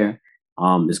and there,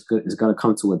 it's going to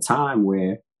come to a time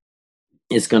where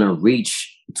it's going to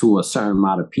reach to a certain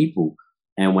amount of people.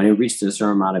 And when it reaches a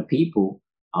certain amount of people,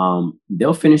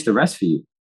 they'll finish the rest for you.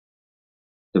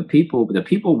 the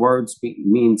people words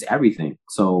means everything.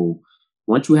 So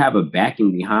once you have a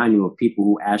backing behind you of people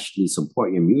who actually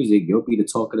support your music, you'll be the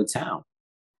talk of the town.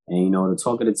 And, the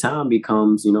talk of the town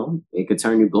becomes, it could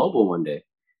turn you global one day.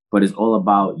 But it's all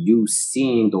about you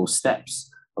seeing those steps.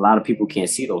 A lot of people can't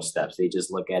see those steps. They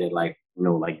just look at it like,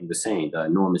 like you were saying, the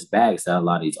enormous bags that a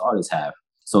lot of these artists have.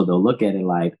 So they'll look at it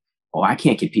like, oh, I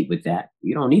can't compete with that.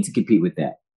 You don't need to compete with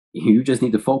that. You just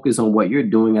need to focus on what you're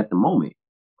doing at the moment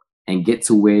and get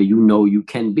to where you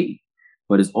can be.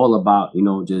 But it's all about,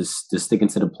 just sticking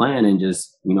to the plan and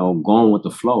just, going with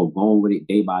the flow, going with it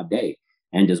day by day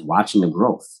and just watching the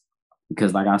growth.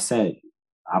 Because like I said,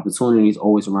 opportunity is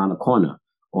always around the corner.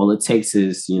 All it takes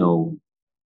is,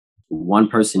 one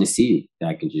person to see it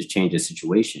that can just change the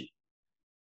situation.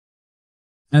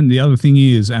 And the other thing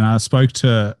is, and I spoke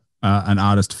to an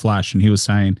artist, Flash, and he was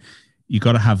saying, you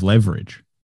got to have leverage.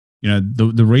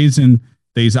 The reason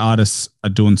these artists are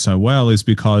doing so well is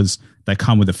because they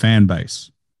come with a fan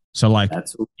base. So like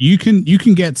you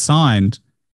can get signed,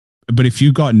 but if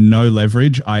you've got no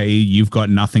leverage, i.e. you've got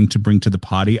nothing to bring to the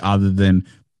party other than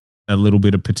a little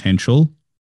bit of potential,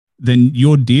 then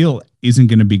your deal isn't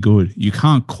going to be good. You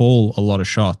can't call a lot of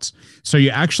shots. So you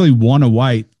actually want to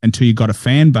wait until you got a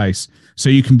fan base so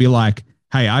you can be like,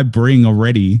 hey, I bring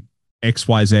already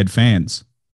XYZ fans.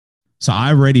 So I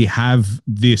already have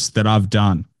this that I've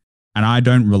done and I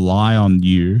don't rely on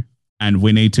you, and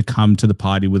we need to come to the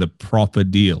party with a proper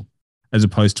deal as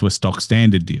opposed to a stock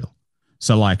standard deal.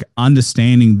 So like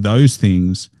understanding those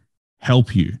things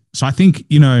help you. So I think,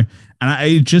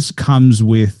 it just comes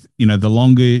with, the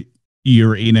longer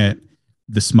you're in it,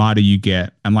 the smarter you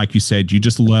get. And like you said, you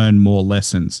just learn more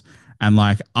lessons. And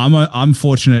like, I'm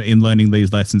fortunate in learning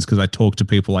these lessons because I talk to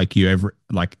people like you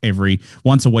every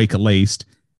once a week at least.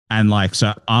 And like,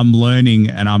 so I'm learning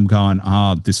and I'm going,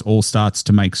 this all starts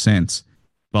to make sense.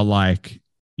 But like,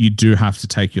 you do have to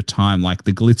take your time. Like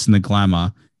the glitz and the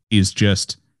glamour is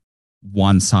just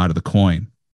one side of the coin.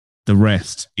 The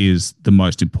rest is the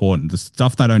most important. The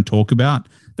stuff they don't talk about,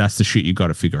 that's the shit you got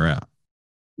to figure out.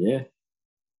 Yeah.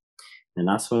 And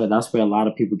that's where a lot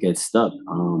of people get stuck.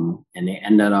 And they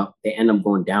end up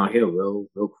going downhill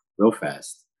real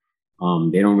fast.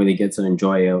 They don't really get to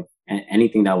enjoy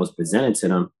anything that was presented to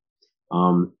them.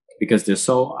 Because they're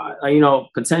so,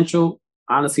 potential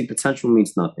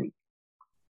means nothing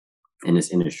in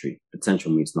this industry.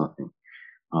 Potential means nothing.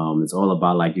 It's all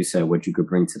about, like you said, what you could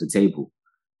bring to the table.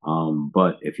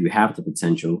 But if you have the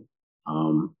potential,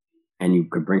 and you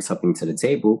could bring something to the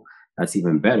table, that's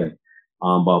even better.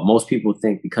 But most people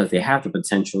think because they have the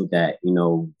potential that,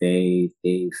 they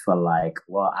feel like,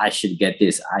 well, I should get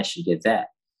this, I should get that.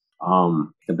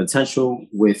 The potential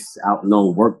without no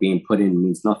work being put in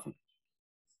means nothing.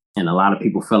 And a lot of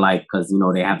people feel like because,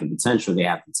 they have the potential, they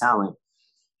have the talent,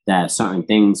 that certain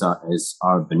things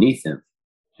are beneath them.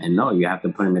 And no, you have to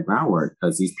put in the groundwork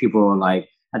because these people are like,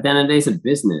 at the end of the day, it's a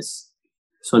business.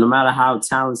 So no matter how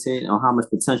talented or how much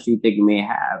potential you think you may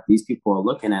have, these people are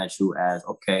looking at you as,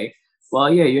 okay,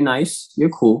 well, yeah, you're nice, you're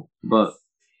cool, but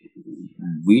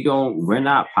we're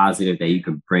not positive that you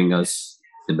could bring us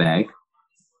the bag.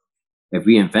 If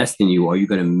we invest in you, are you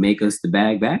going to make us the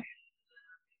bag back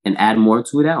and add more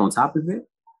to that on top of it?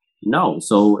 No.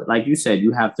 So like you said,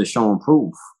 you have to show and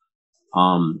prove.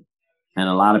 And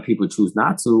a lot of people choose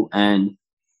not to. And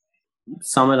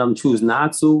some of them choose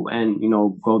not to and,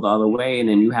 go the other way. And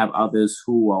then you have others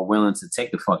who are willing to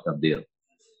take the fucked up deal.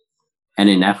 And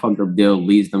then that fucked up deal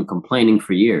leaves them complaining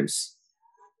for years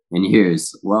and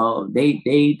years. Well, they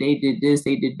did this,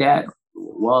 they did that.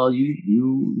 Well,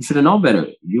 you should have known better.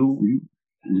 You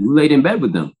laid in bed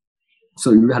with them.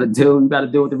 So you got to deal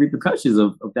with the repercussions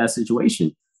of that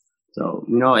situation. So,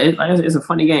 it's a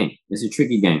funny game. It's a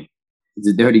tricky game. It's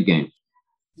a dirty game.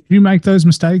 Did you make those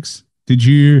mistakes? Did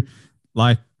you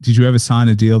ever sign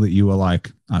a deal that you were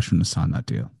like, I shouldn't have signed that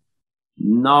deal?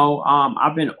 No,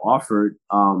 I've been offered,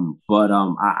 but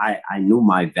I knew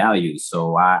my value.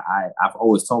 So I've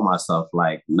always told myself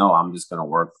like, no, I'm just gonna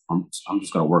work. I'm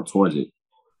just gonna work towards it.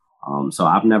 So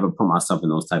I've never put myself in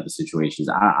those type of situations.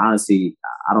 I honestly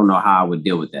don't know how I would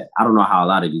deal with that. I don't know how a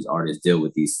lot of these artists deal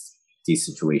with these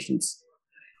situations.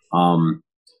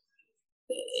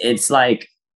 It's like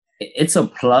it's a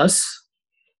plus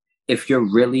if you're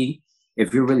really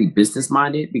business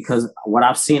minded, because what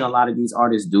I've seen a lot of these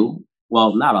artists do,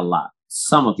 well, not a lot,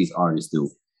 some of these artists do,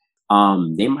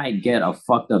 they might get a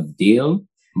fucked up deal,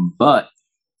 but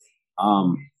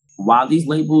while these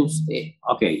labels,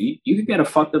 you could get a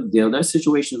fucked up deal. There's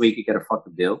situations where you could get a fucked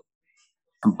up deal,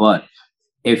 but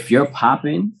if you're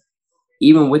popping,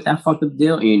 even with that fucked up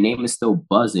deal and your name is still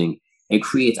buzzing, it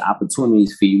creates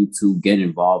opportunities for you to get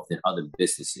involved in other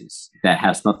businesses that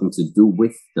has nothing to do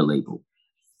with the label.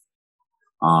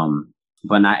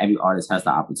 But not every artist has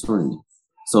the opportunity.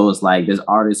 So it's like there's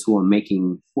artists who are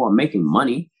making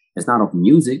money. It's not of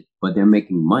music, but they're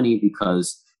making money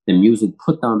because the music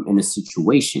put them in a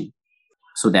situation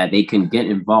so that they can get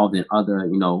involved in other,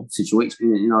 situations,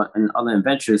 and other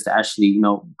adventures to actually,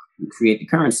 create the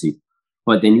currency.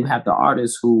 But then you have the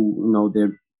artists who,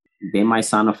 they might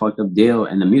sign a fucked up deal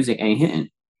and the music ain't hitting.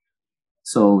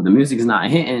 So the music is not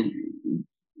hitting.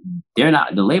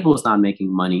 The label is not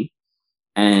making money,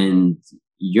 and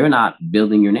you're not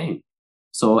building your name.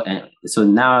 So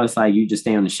now it's like you just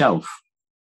stay on the shelf,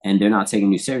 and they're not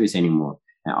taking you serious anymore.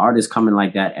 And artists coming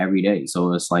like that every day.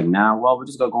 So it's like now, well, we're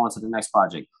just gonna go on to the next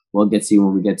project. We'll get to you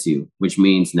when we get to you, which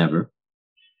means never.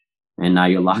 And now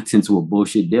you're locked into a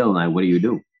bullshit deal. Like, what do?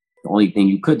 The only thing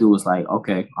you could do is like,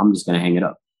 okay, I'm just gonna hang it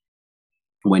up.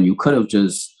 When you could have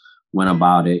just went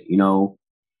about it,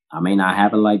 I may not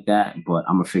have it like that, but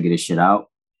I'm gonna figure this shit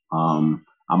out. I'm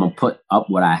gonna put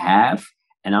up what I have,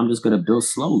 and I'm just gonna build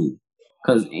slowly.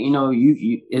 Because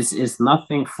it's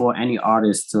nothing for any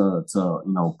artist to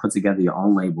put together your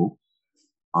own label,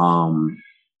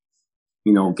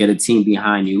 get a team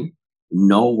behind you,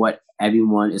 know what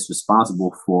everyone is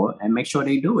responsible for, and make sure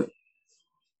they do it.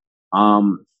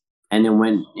 And then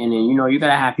you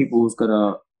gotta have people who's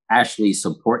gonna actually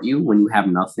support you when you have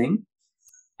nothing,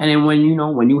 and then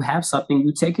when you have something,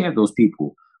 you take care of those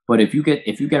people. But if you get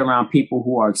around people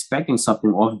who are expecting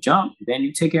something off jump, then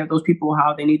you take care of those people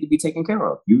how they need to be taken care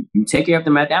of. You take care of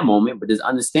them at that moment, but just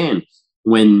understand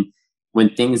when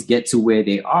things get to where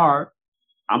they are,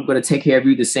 I'm going to take care of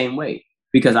you the same way.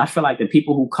 Because I feel like the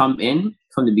people who come in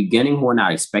from the beginning who are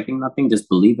not expecting nothing, just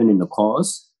believing in the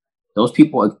cause, those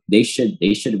people, they should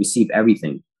receive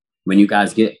everything when you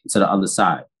guys get to the other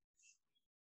side.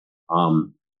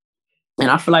 And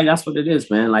I feel like that's what it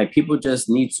is, man. Like, people just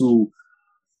need to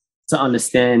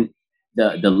understand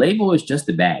the label is just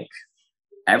a bag.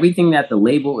 Everything that the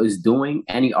label is doing,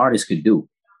 any artist could do.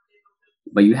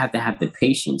 But you have to have the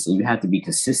patience, and you have to be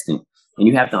consistent, and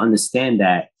you have to understand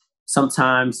that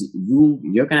sometimes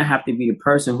you're going to have to be the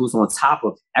person who's on top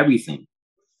of everything.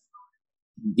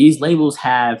 These labels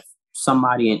have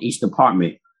somebody in each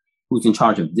department who's in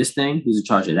charge of this thing, who's in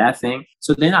charge of that thing.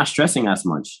 So they're not stressing as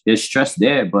much. There's stress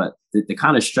there, but the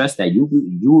kind of stress that you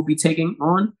will be taking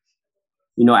on,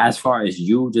 as far as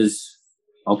you just,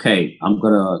 okay, I'm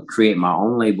going to create my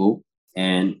own label,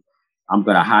 and I'm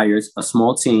going to hire a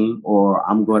small team, or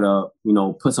I'm going to,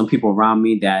 put some people around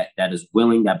me that is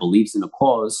willing, that believes in the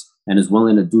cause, and is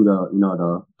willing to do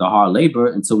the hard labor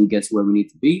until we get to where we need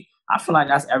to be. I feel like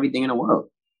that's everything in the world.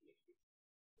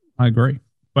 I agree.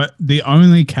 But the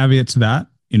only caveat to that,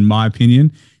 in my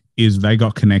opinion, is they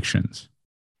got connections.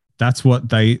 That's what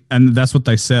they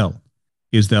sell,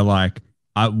 is they're like,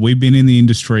 we've been in the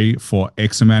industry for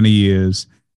X amount of years,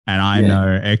 and I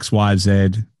know X, Y,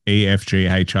 Z, E, F, G,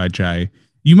 H, I, J.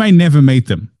 You may never meet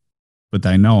them, but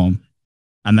they know them,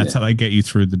 and that's how they get you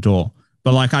through the door.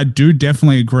 But like, I do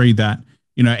definitely agree that,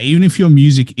 even if your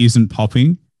music isn't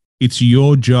popping, it's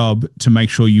your job to make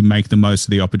sure you make the most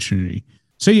of the opportunity.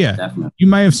 So definitely. You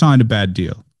may have signed a bad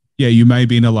deal. Yeah, you may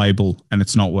be in a label and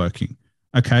it's not working.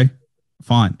 Okay,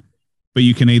 fine. But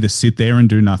you can either sit there and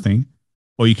do nothing,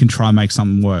 or you can try and make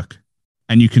something work,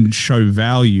 and you can show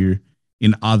value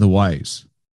in other ways.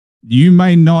 You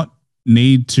may not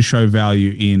need to show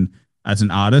value in as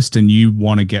an artist, and you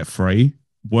want to get free,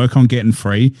 work on getting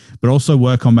free, but also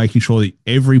work on making sure that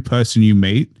every person you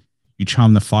meet, you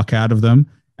charm the fuck out of them,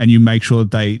 and you make sure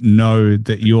that they know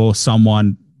that you're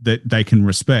someone that they can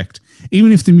respect,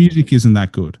 even if the music isn't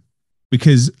that good,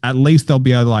 because at least they'll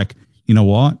be able to, like, you know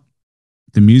what?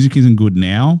 The music isn't good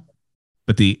now,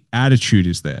 but the attitude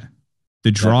is there.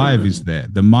 The drive is there.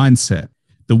 The mindset.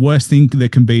 The worst thing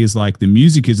that can be is like, the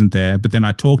music isn't there, but then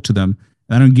I talk to them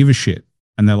and they don't give a shit.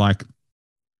 And they're like,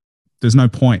 there's no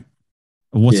point.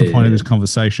 What's the point of this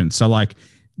conversation? So like,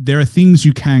 there are things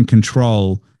you can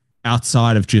control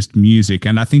outside of just music.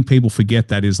 And I think people forget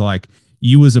that is like,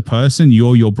 you as a person,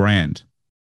 you're your brand.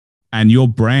 And your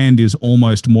brand is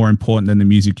almost more important than the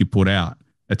music you put out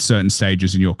at certain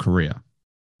stages in your career.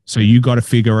 So you got to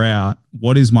figure out,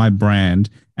 what is my brand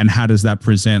and how does that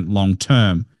present long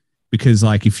term? Because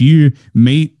like, if you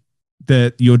meet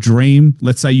your dream,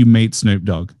 let's say you meet Snoop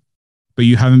Dogg, but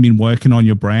you haven't been working on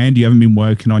your brand, you haven't been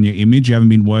working on your image, you haven't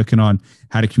been working on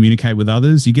how to communicate with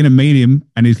others, you're going to meet him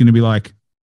and he's going to be like,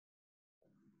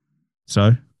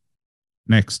 so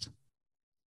next.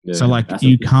 Yeah, so like,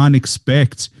 you can't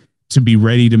expect to be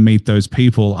ready to meet those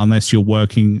people unless you're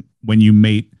working when you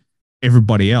meet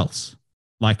everybody else.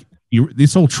 Like,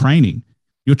 It's all training.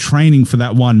 You're training for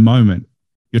that one moment.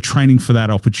 You're training for that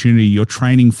opportunity. You're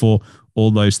training for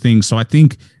all those things. So I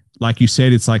think, like you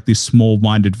said, it's like this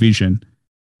small-minded vision.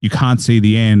 You can't see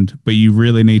the end, but you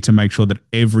really need to make sure that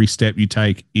every step you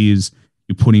take is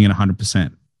you're putting in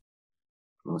 100%.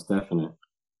 Most definitely.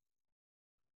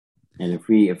 And if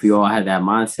we all had that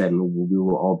mindset, we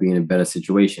will all be in a better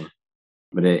situation.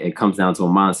 But it comes down to a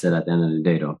mindset at the end of the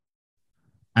day, though.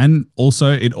 And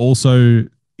also,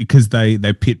 because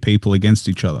they pit people against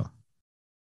each other.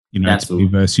 It's me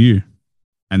versus you.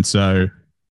 And so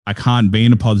I can't be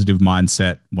in a positive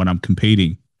mindset when I'm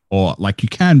competing, or like you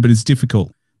can, but it's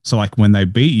difficult. So like when they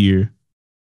beat you,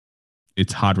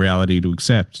 it's hard reality to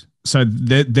accept. So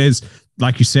there's,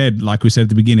 like you said, like we said at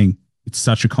the beginning, it's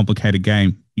such a complicated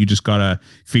game. You just got to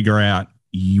figure out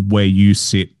where you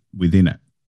sit within it.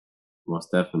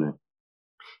 Most definitely.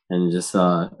 And just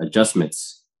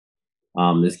adjustments.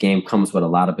 This game comes with a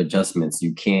lot of adjustments.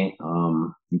 You can't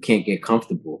get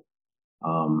comfortable.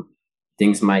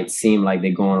 Things might seem like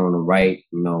they're going on the right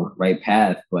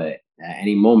path, but at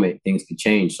any moment things could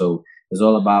change. So it's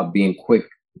all about being quick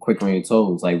on your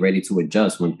toes, like ready to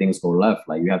adjust when things go left.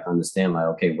 Like you have to understand, like,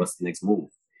 okay, what's the next move?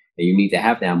 And you need to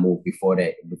have that move before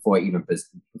the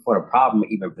problem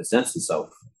even presents itself.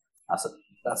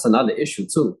 That's another issue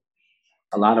too.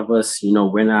 A lot of us,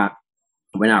 we're not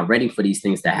ready for these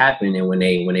things to happen. And when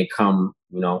they come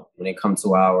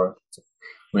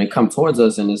towards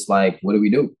us, and it's like, what do we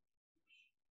do?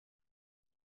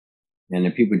 And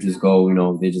then people just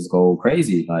go, they just go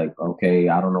crazy. Like, okay,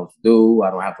 I don't know what to do. I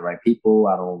don't have the right people.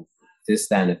 I don't this,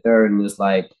 that, and the third. And it's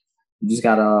like, you just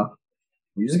gotta,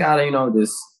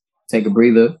 just take a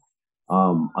breather,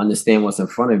 understand what's in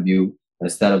front of you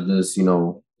instead of just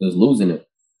losing it.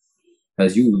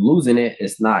 Because you losing it,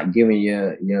 it's not giving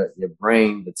your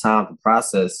brain the time to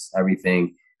process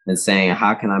everything and saying,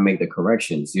 how can I make the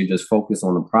corrections? You just focus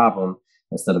on the problem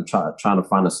instead of trying to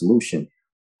find a solution.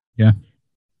 Yeah.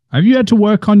 Have you had to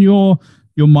work on your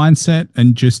mindset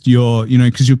and just your,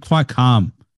 because you're quite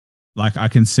calm. Like I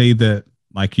can see that,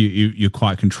 like you're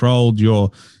quite controlled. You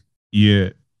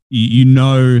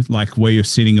like where you're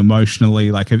sitting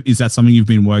emotionally. Like, is that something you've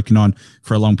been working on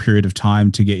for a long period of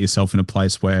time to get yourself in a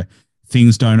place where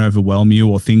things don't overwhelm you,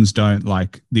 or things don't,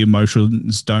 like, the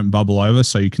emotions don't bubble over,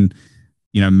 so you can,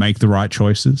 make the right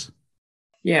choices?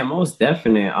 Yeah, most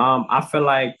definitely. I feel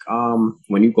like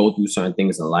when you go through certain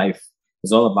things in life,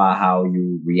 it's all about how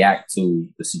you react to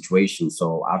the situation.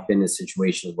 So I've been in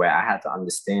situations where I had to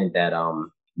understand that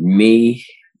me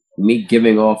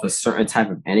giving off a certain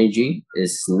type of energy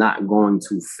is not going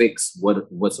to fix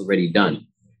what's already done.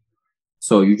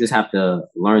 So you just have to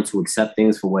learn to accept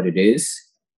things for what it is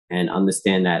and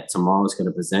understand that tomorrow is going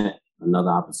to present another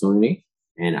opportunity.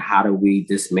 And how do we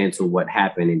dismantle what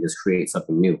happened and just create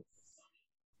something new?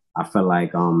 I feel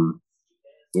like,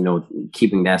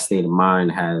 keeping that state of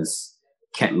mind has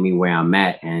kept me where I'm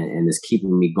at and is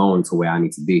keeping me going to where I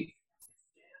need to be.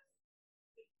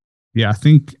 Yeah, I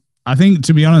think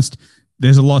to be honest,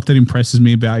 there's a lot that impresses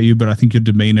me about you, but I think your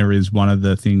demeanor is one of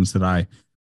the things that I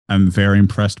am very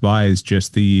impressed by, is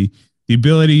just the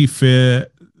ability for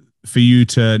you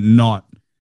to not,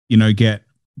 get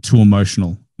too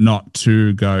emotional, not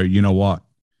to go, you know what,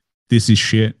 this is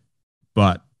shit,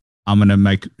 but I'm going to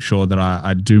make sure that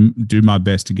I do my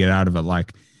best to get out of it.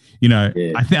 Like, yeah.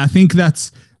 I think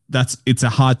that's it's a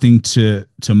hard thing to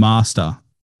master,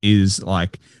 is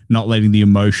like not letting the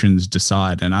emotions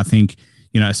decide. And I think,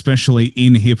 especially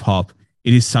in hip hop,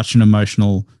 it is such an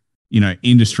emotional,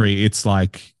 industry. It's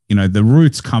like, the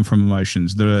roots come from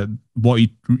emotions.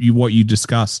 What you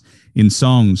discuss in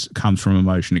songs comes from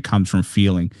emotion. It comes from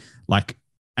feeling, like,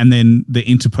 and then the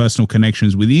interpersonal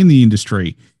connections within the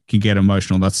industry can get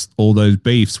emotional. That's all those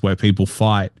beefs where people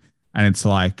fight, and it's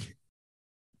like,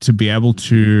 to be able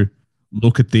to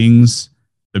look at things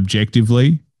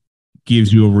objectively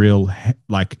gives you a real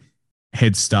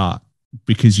head start,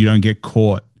 because you don't get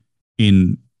caught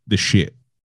in the shit.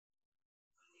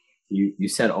 You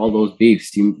said all those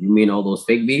beefs. You mean all those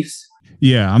fake beefs?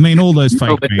 Yeah, I mean all those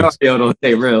fake beefs. Don't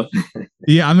say real.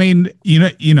 Yeah, I mean,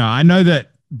 I know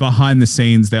that behind the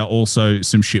scenes there are also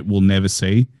some shit we'll never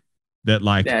see. That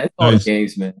like, yeah, it's all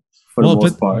games, man. For the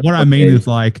most part. What I mean is,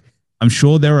 like, I'm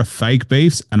sure there are fake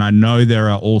beefs, and I know there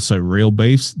are also real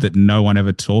beefs that no one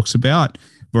ever talks about,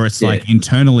 where it's like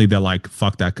internally they're like,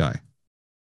 fuck that guy.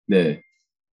 Yeah.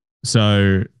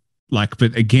 So, like,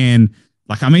 but again,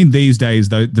 like, I mean, these days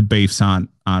the beefs aren't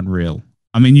real.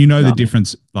 I mean, the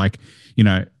difference, like,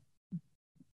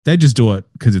 they just do it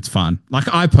because it's fun.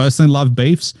 Like, I personally love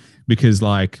beefs because,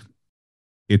 like,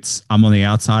 I'm on the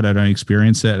outside, I don't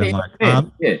experience it,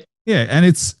 and Yeah, and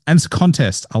it's a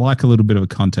contest. I like a little bit of a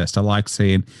contest. I like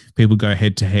seeing people go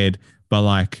head to head, but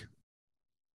like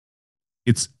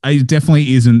it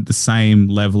definitely isn't the same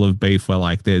level of beef where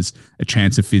like there's a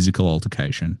chance of physical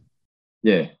altercation.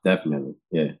 Yeah, definitely.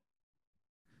 Yeah.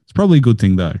 It's probably a good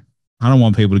thing though. I don't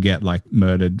want people to get like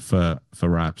murdered for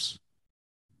raps.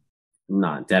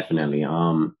 Nah, definitely.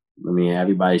 I mean,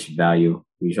 everybody should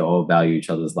we should all value each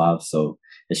other's lives. So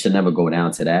it should never go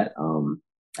down to that.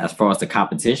 As far as the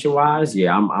competition wise,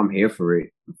 yeah, I'm here for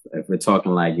it. If we're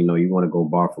talking like, you want to go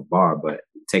bar for bar, but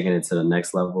taking it to the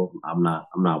next level, I'm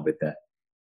not with that.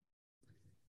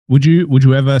 Would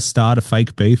you ever start a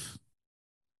fake beef?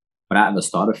 Would I ever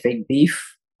start a fake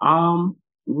beef?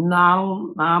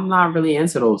 No, I'm not really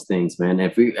into those things, man. I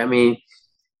feel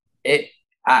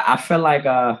like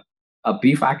a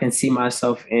beef I can see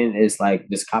myself in is like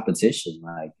this competition.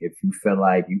 Like if you feel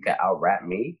like you can out rap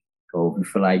me, or if you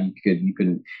feel like you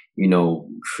can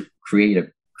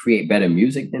create better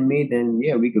music than me, then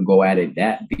yeah, we could go at it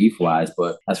that beef wise.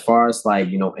 But as far as like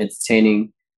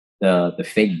entertaining the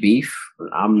fake beef,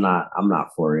 I'm not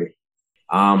for it.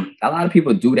 A lot of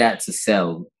people do that to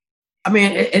sell. I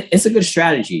mean, it's a good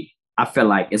strategy. I feel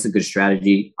like it's a good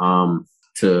strategy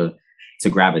to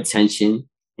grab attention,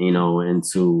 and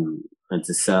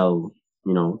to sell,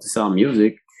 to sell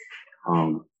music.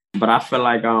 But I feel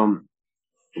like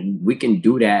we can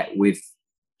do that with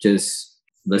just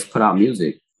let's put out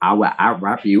music. I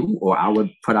rap you, or I would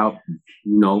put out,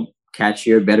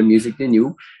 catchier, better music than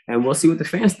you, and we'll see what the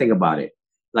fans think about it.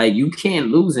 Like you can't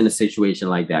lose in a situation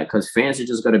like that because fans are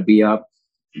just gonna be up.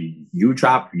 You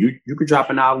could drop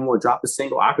an album or drop a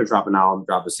single. I could drop an album,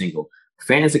 drop a single.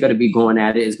 Fans are gonna be going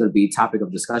at it. It's gonna be a topic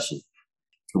of discussion.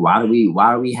 Why do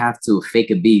we have to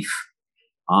fake a beef?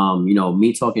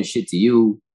 Me talking shit to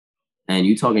you and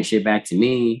you talking shit back to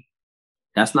me.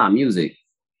 That's not music.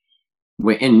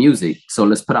 We're in music, so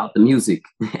let's put out the music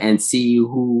and see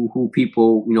who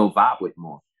people vibe with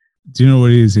more. Do you know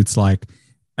what it is? It's like,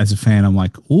 as a fan, I'm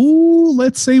like, ooh,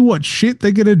 let's see what shit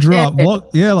they're gonna drop. Yeah. What?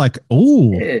 Yeah, like,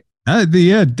 ooh,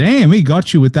 yeah, damn, he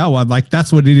got you with that one. Like,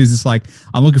 that's what it is. It's like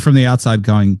I'm looking from the outside,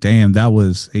 going, damn, that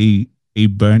was he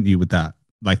burnt you with that.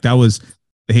 Like that was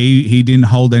he didn't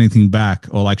hold anything back,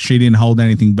 or like she didn't hold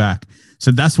anything back.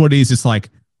 So that's what it is. It's like,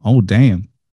 oh damn,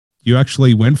 you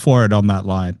actually went for it on that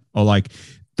line, or like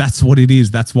that's what it is.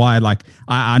 That's why, like,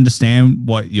 I understand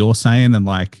what you're saying, and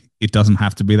like it doesn't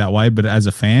have to be that way. But as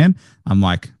a fan, I'm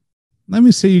like, let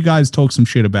me see you guys talk some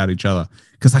shit about each other,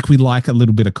 because like we like a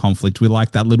little bit of conflict. We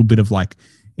like that little bit of like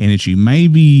energy.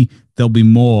 Maybe there'll be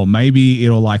more. Maybe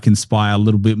it'll like inspire a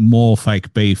little bit more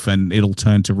fake beef and it'll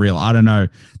turn to real. I don't know.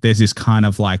 There's this kind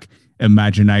of like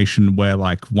imagination where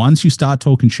like once you start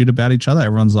talking shit about each other,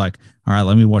 everyone's like, all right,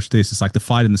 let me watch this. It's like the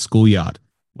fight in the schoolyard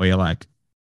where you're like,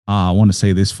 I want to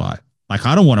see this fight. Like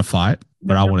I don't want to fight,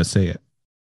 but I want to see it.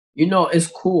 It's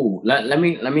cool. Let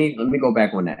me go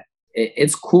back on that.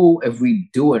 It's cool if we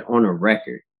do it on a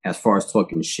record. As far as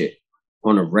talking shit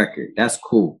on a record, that's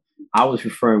cool. I was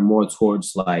referring more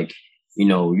towards like,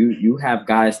 you have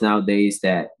guys nowadays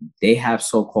that they have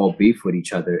so-called beef with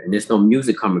each other, and there's no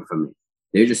music coming from it.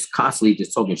 They're just constantly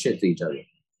just talking shit to each other.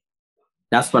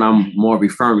 That's what I'm more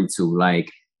referring to. Like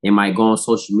they might go on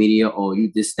social media, oh,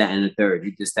 you this, that, and the third.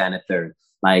 You this, that, and the third.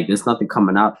 Like there's nothing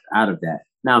coming out of that.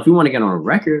 Now, if you want to get on a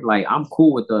record, like I'm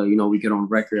cool with we get on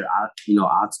record.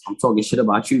 I'm talking shit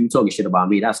about you. You talking shit about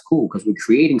me. That's cool because we're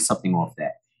creating something off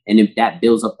that, and if that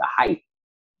builds up the hype,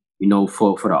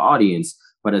 for the audience.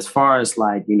 But as far as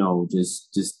like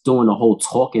just doing the whole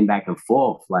talking back and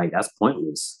forth, like that's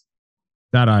pointless.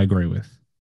 That I agree with.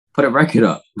 Put a record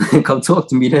up. Come talk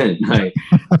to me then. Like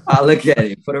I'll look at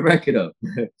it. Put a record up.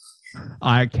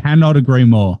 I cannot agree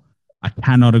more.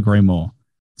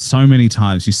 So many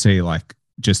times you see like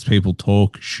just people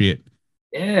talk shit.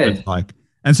 Yeah.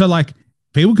 And so like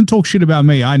people can talk shit about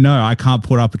me. I know I can't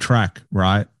put up a track,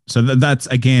 right? So that's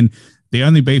again, the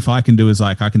only beef I can do is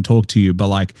like I can talk to you, but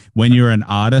like when you're an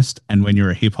artist and when you're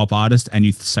a hip hop artist and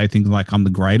you say things like I'm the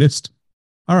greatest,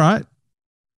 all right,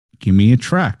 give me a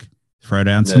track, throw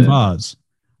down some bars.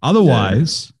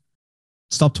 Otherwise,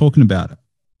 stop talking about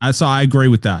it. So I agree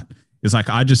with that. It's like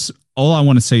all I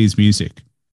want to see is music.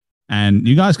 And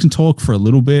you guys can talk for a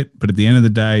little bit, but at the end of the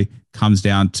day, comes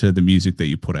down to the music that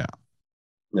you put out.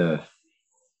 Yeah.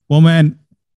 Well, man,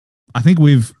 I think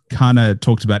we've kind of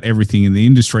talked about everything in the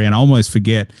industry, and I almost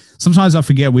forget. Sometimes I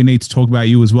forget we need to talk about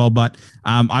you as well. But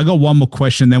I got one more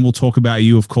question, then we'll talk about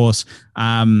you, of course.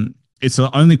 It's the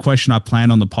only question I plan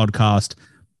on the podcast,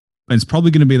 and it's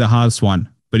probably going to be the hardest one.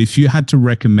 But if you had to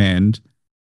recommend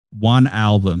one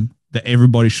album that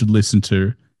everybody should listen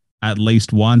to at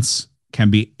least once, can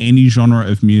be any genre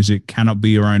of music, cannot be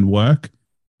your own work,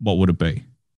 what would it be?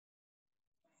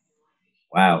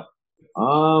 Wow.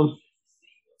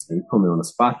 You put me on the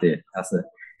spot there.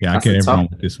 I get everyone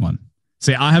with this one.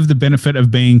 See, I have the benefit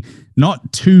of being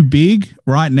not too big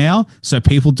right now, so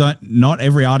people not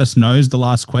every artist knows the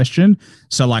last question.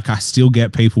 So like I still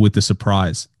get people with the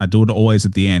surprise. I do it always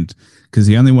at the end because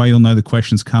the only way you'll know the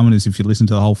question's coming is if you listen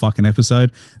to the whole fucking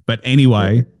episode. But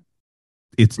anyway,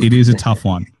 it is a tough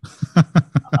one.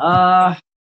 Wow.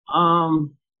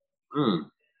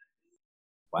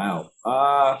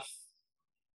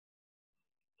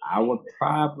 I would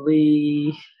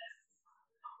probably.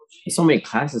 There's so many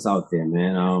classes out there,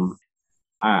 man.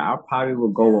 I probably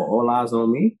would go with All Eyes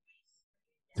on Me.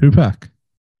 Tupac.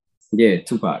 Yeah,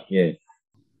 Tupac. Yeah.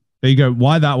 There you go.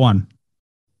 Why that one?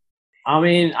 I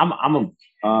mean,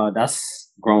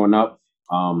 that's growing up.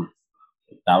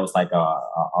 That was like a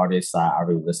artist I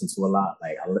really listened to a lot.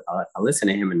 Like I listen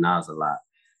to him and Nas a lot.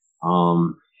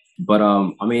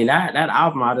 I mean that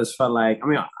album, I just felt like,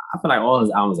 I feel like all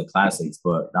his albums are classics,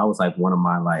 but that was like one of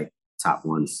my like top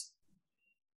ones.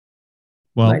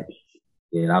 Well, like,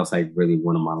 yeah, that was like really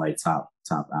one of my like top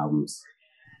albums.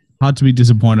 Hard to be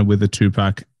disappointed with a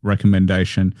Tupac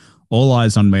recommendation. All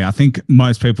Eyes on Me. I think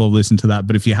most people have listened to that,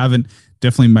 but if you haven't,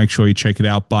 definitely make sure you check it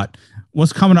out. But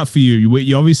what's coming up for you?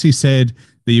 You obviously said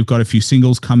that you've got a few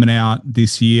singles coming out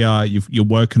this year. You're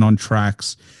working on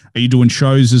tracks. Are you doing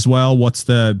shows as well? What's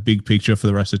the big picture for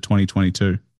the rest of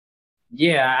 2022?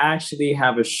 Yeah, I actually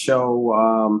have a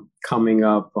show coming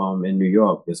up in New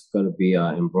York. It's going to be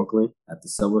in Brooklyn at the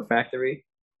Silver Factory.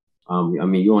 You're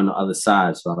on the other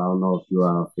side, so I don't know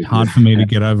if you. Hard for me to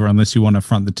get over unless you want to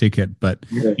front the ticket. But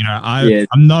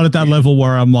I'm not at that level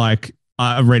where I'm like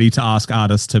ready to ask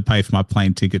artists to pay for my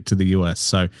plane ticket to the US.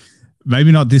 So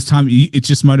maybe not this time. It's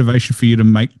just motivation for you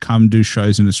to come do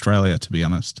shows in Australia. To be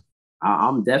honest.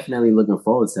 I'm definitely looking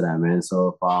forward to that, man. So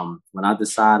if when I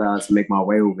decide to make my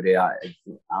way over there,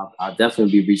 I'll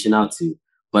definitely be reaching out to you.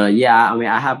 But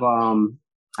I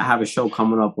have a show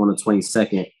coming up on the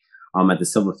 22nd at the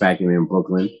Silver Factory in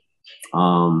Brooklyn.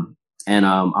 I'm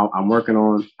working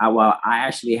on. I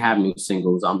actually have new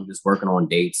singles. I'm just working on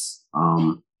dates.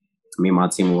 Me and my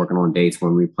team are working on dates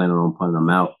when we planning on putting them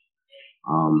out.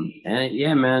 I'm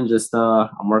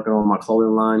working on my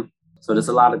clothing line. So there's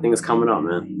a lot of things coming up,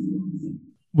 man.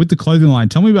 With the clothing line,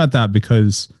 tell me about that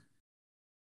because,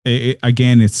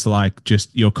 it's like just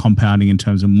you're compounding in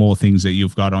terms of more things that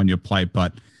you've got on your plate.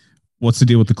 But what's the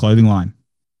deal with the clothing line?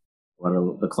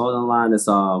 Well, the clothing line is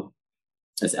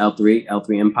it's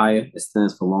L3 Empire. It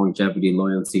stands for longevity,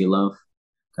 loyalty, love.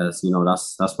 Because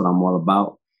that's what I'm all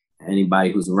about.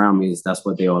 Anybody who's around me that's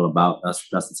what they're all about. That's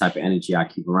the type of energy I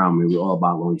keep around me. We're all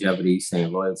about longevity,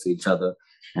 staying loyal to each other.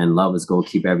 And love is going to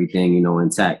keep everything,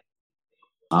 intact.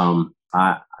 The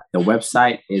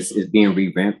website is being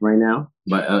revamped right now,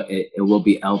 but it will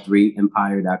be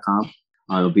l3empire.com.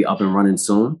 It'll be up and running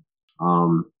soon.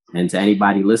 And to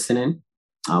anybody listening,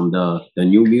 the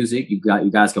new music, you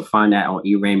guys can find that on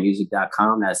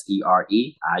erainmusic.com. That's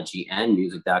EREIGN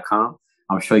music.com.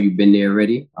 I'm sure you've been there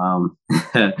already.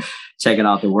 Checking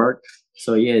out the work.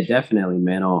 So yeah, definitely,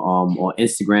 man. On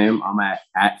Instagram, I'm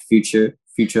at Future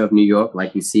of New York,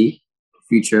 like you see,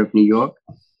 Future of New York.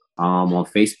 On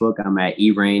Facebook, I'm at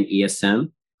Erain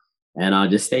ESM,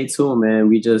 and just stay tuned, man.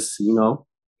 We just,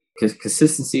 because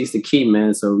consistency is the key,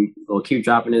 man. So we'll keep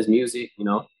dropping this music,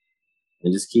 and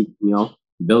just keep,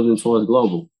 building towards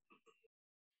global.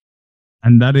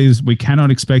 And that is, we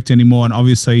cannot expect any more. And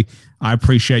obviously, I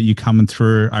appreciate you coming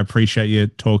through. I appreciate you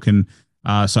talking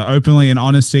so openly and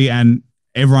honesty. And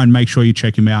everyone, make sure you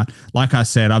check him out. Like I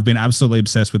said, I've been absolutely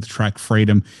obsessed with the track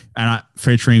Freedom and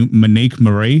featuring Monique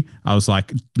Marie. I was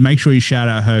like, make sure you shout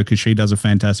out her because she does a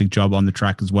fantastic job on the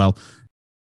track as well.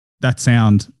 That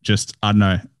sound just, I don't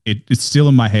know, it's still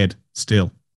in my head,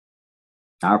 still.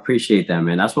 I appreciate that,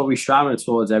 man. That's what we're striving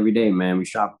towards every day, man. We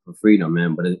strive for freedom,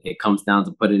 man, but it comes down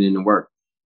to put it into work.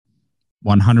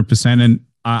 100%. And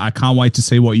I can't wait to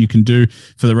see what you can do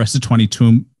for the rest of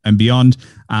 22 and beyond.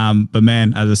 But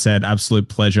man, as I said, absolute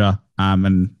pleasure.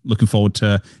 And looking forward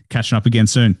to catching up again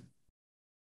soon.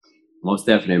 Most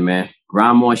definitely, man.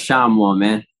 Grind more, shine more,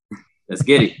 man. Let's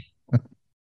get it.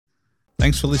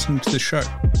 Thanks for listening to the show.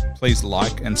 Please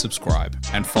like and subscribe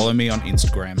and follow me on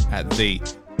Instagram at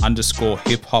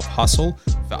 _hip-hop-hustle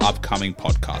for upcoming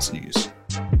podcast news.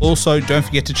 Also, don't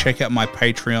forget to check out my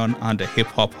Patreon under Hip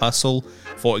Hop Hustle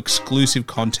for exclusive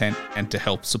content and to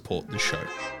help support the show.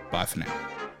 Bye for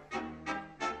now.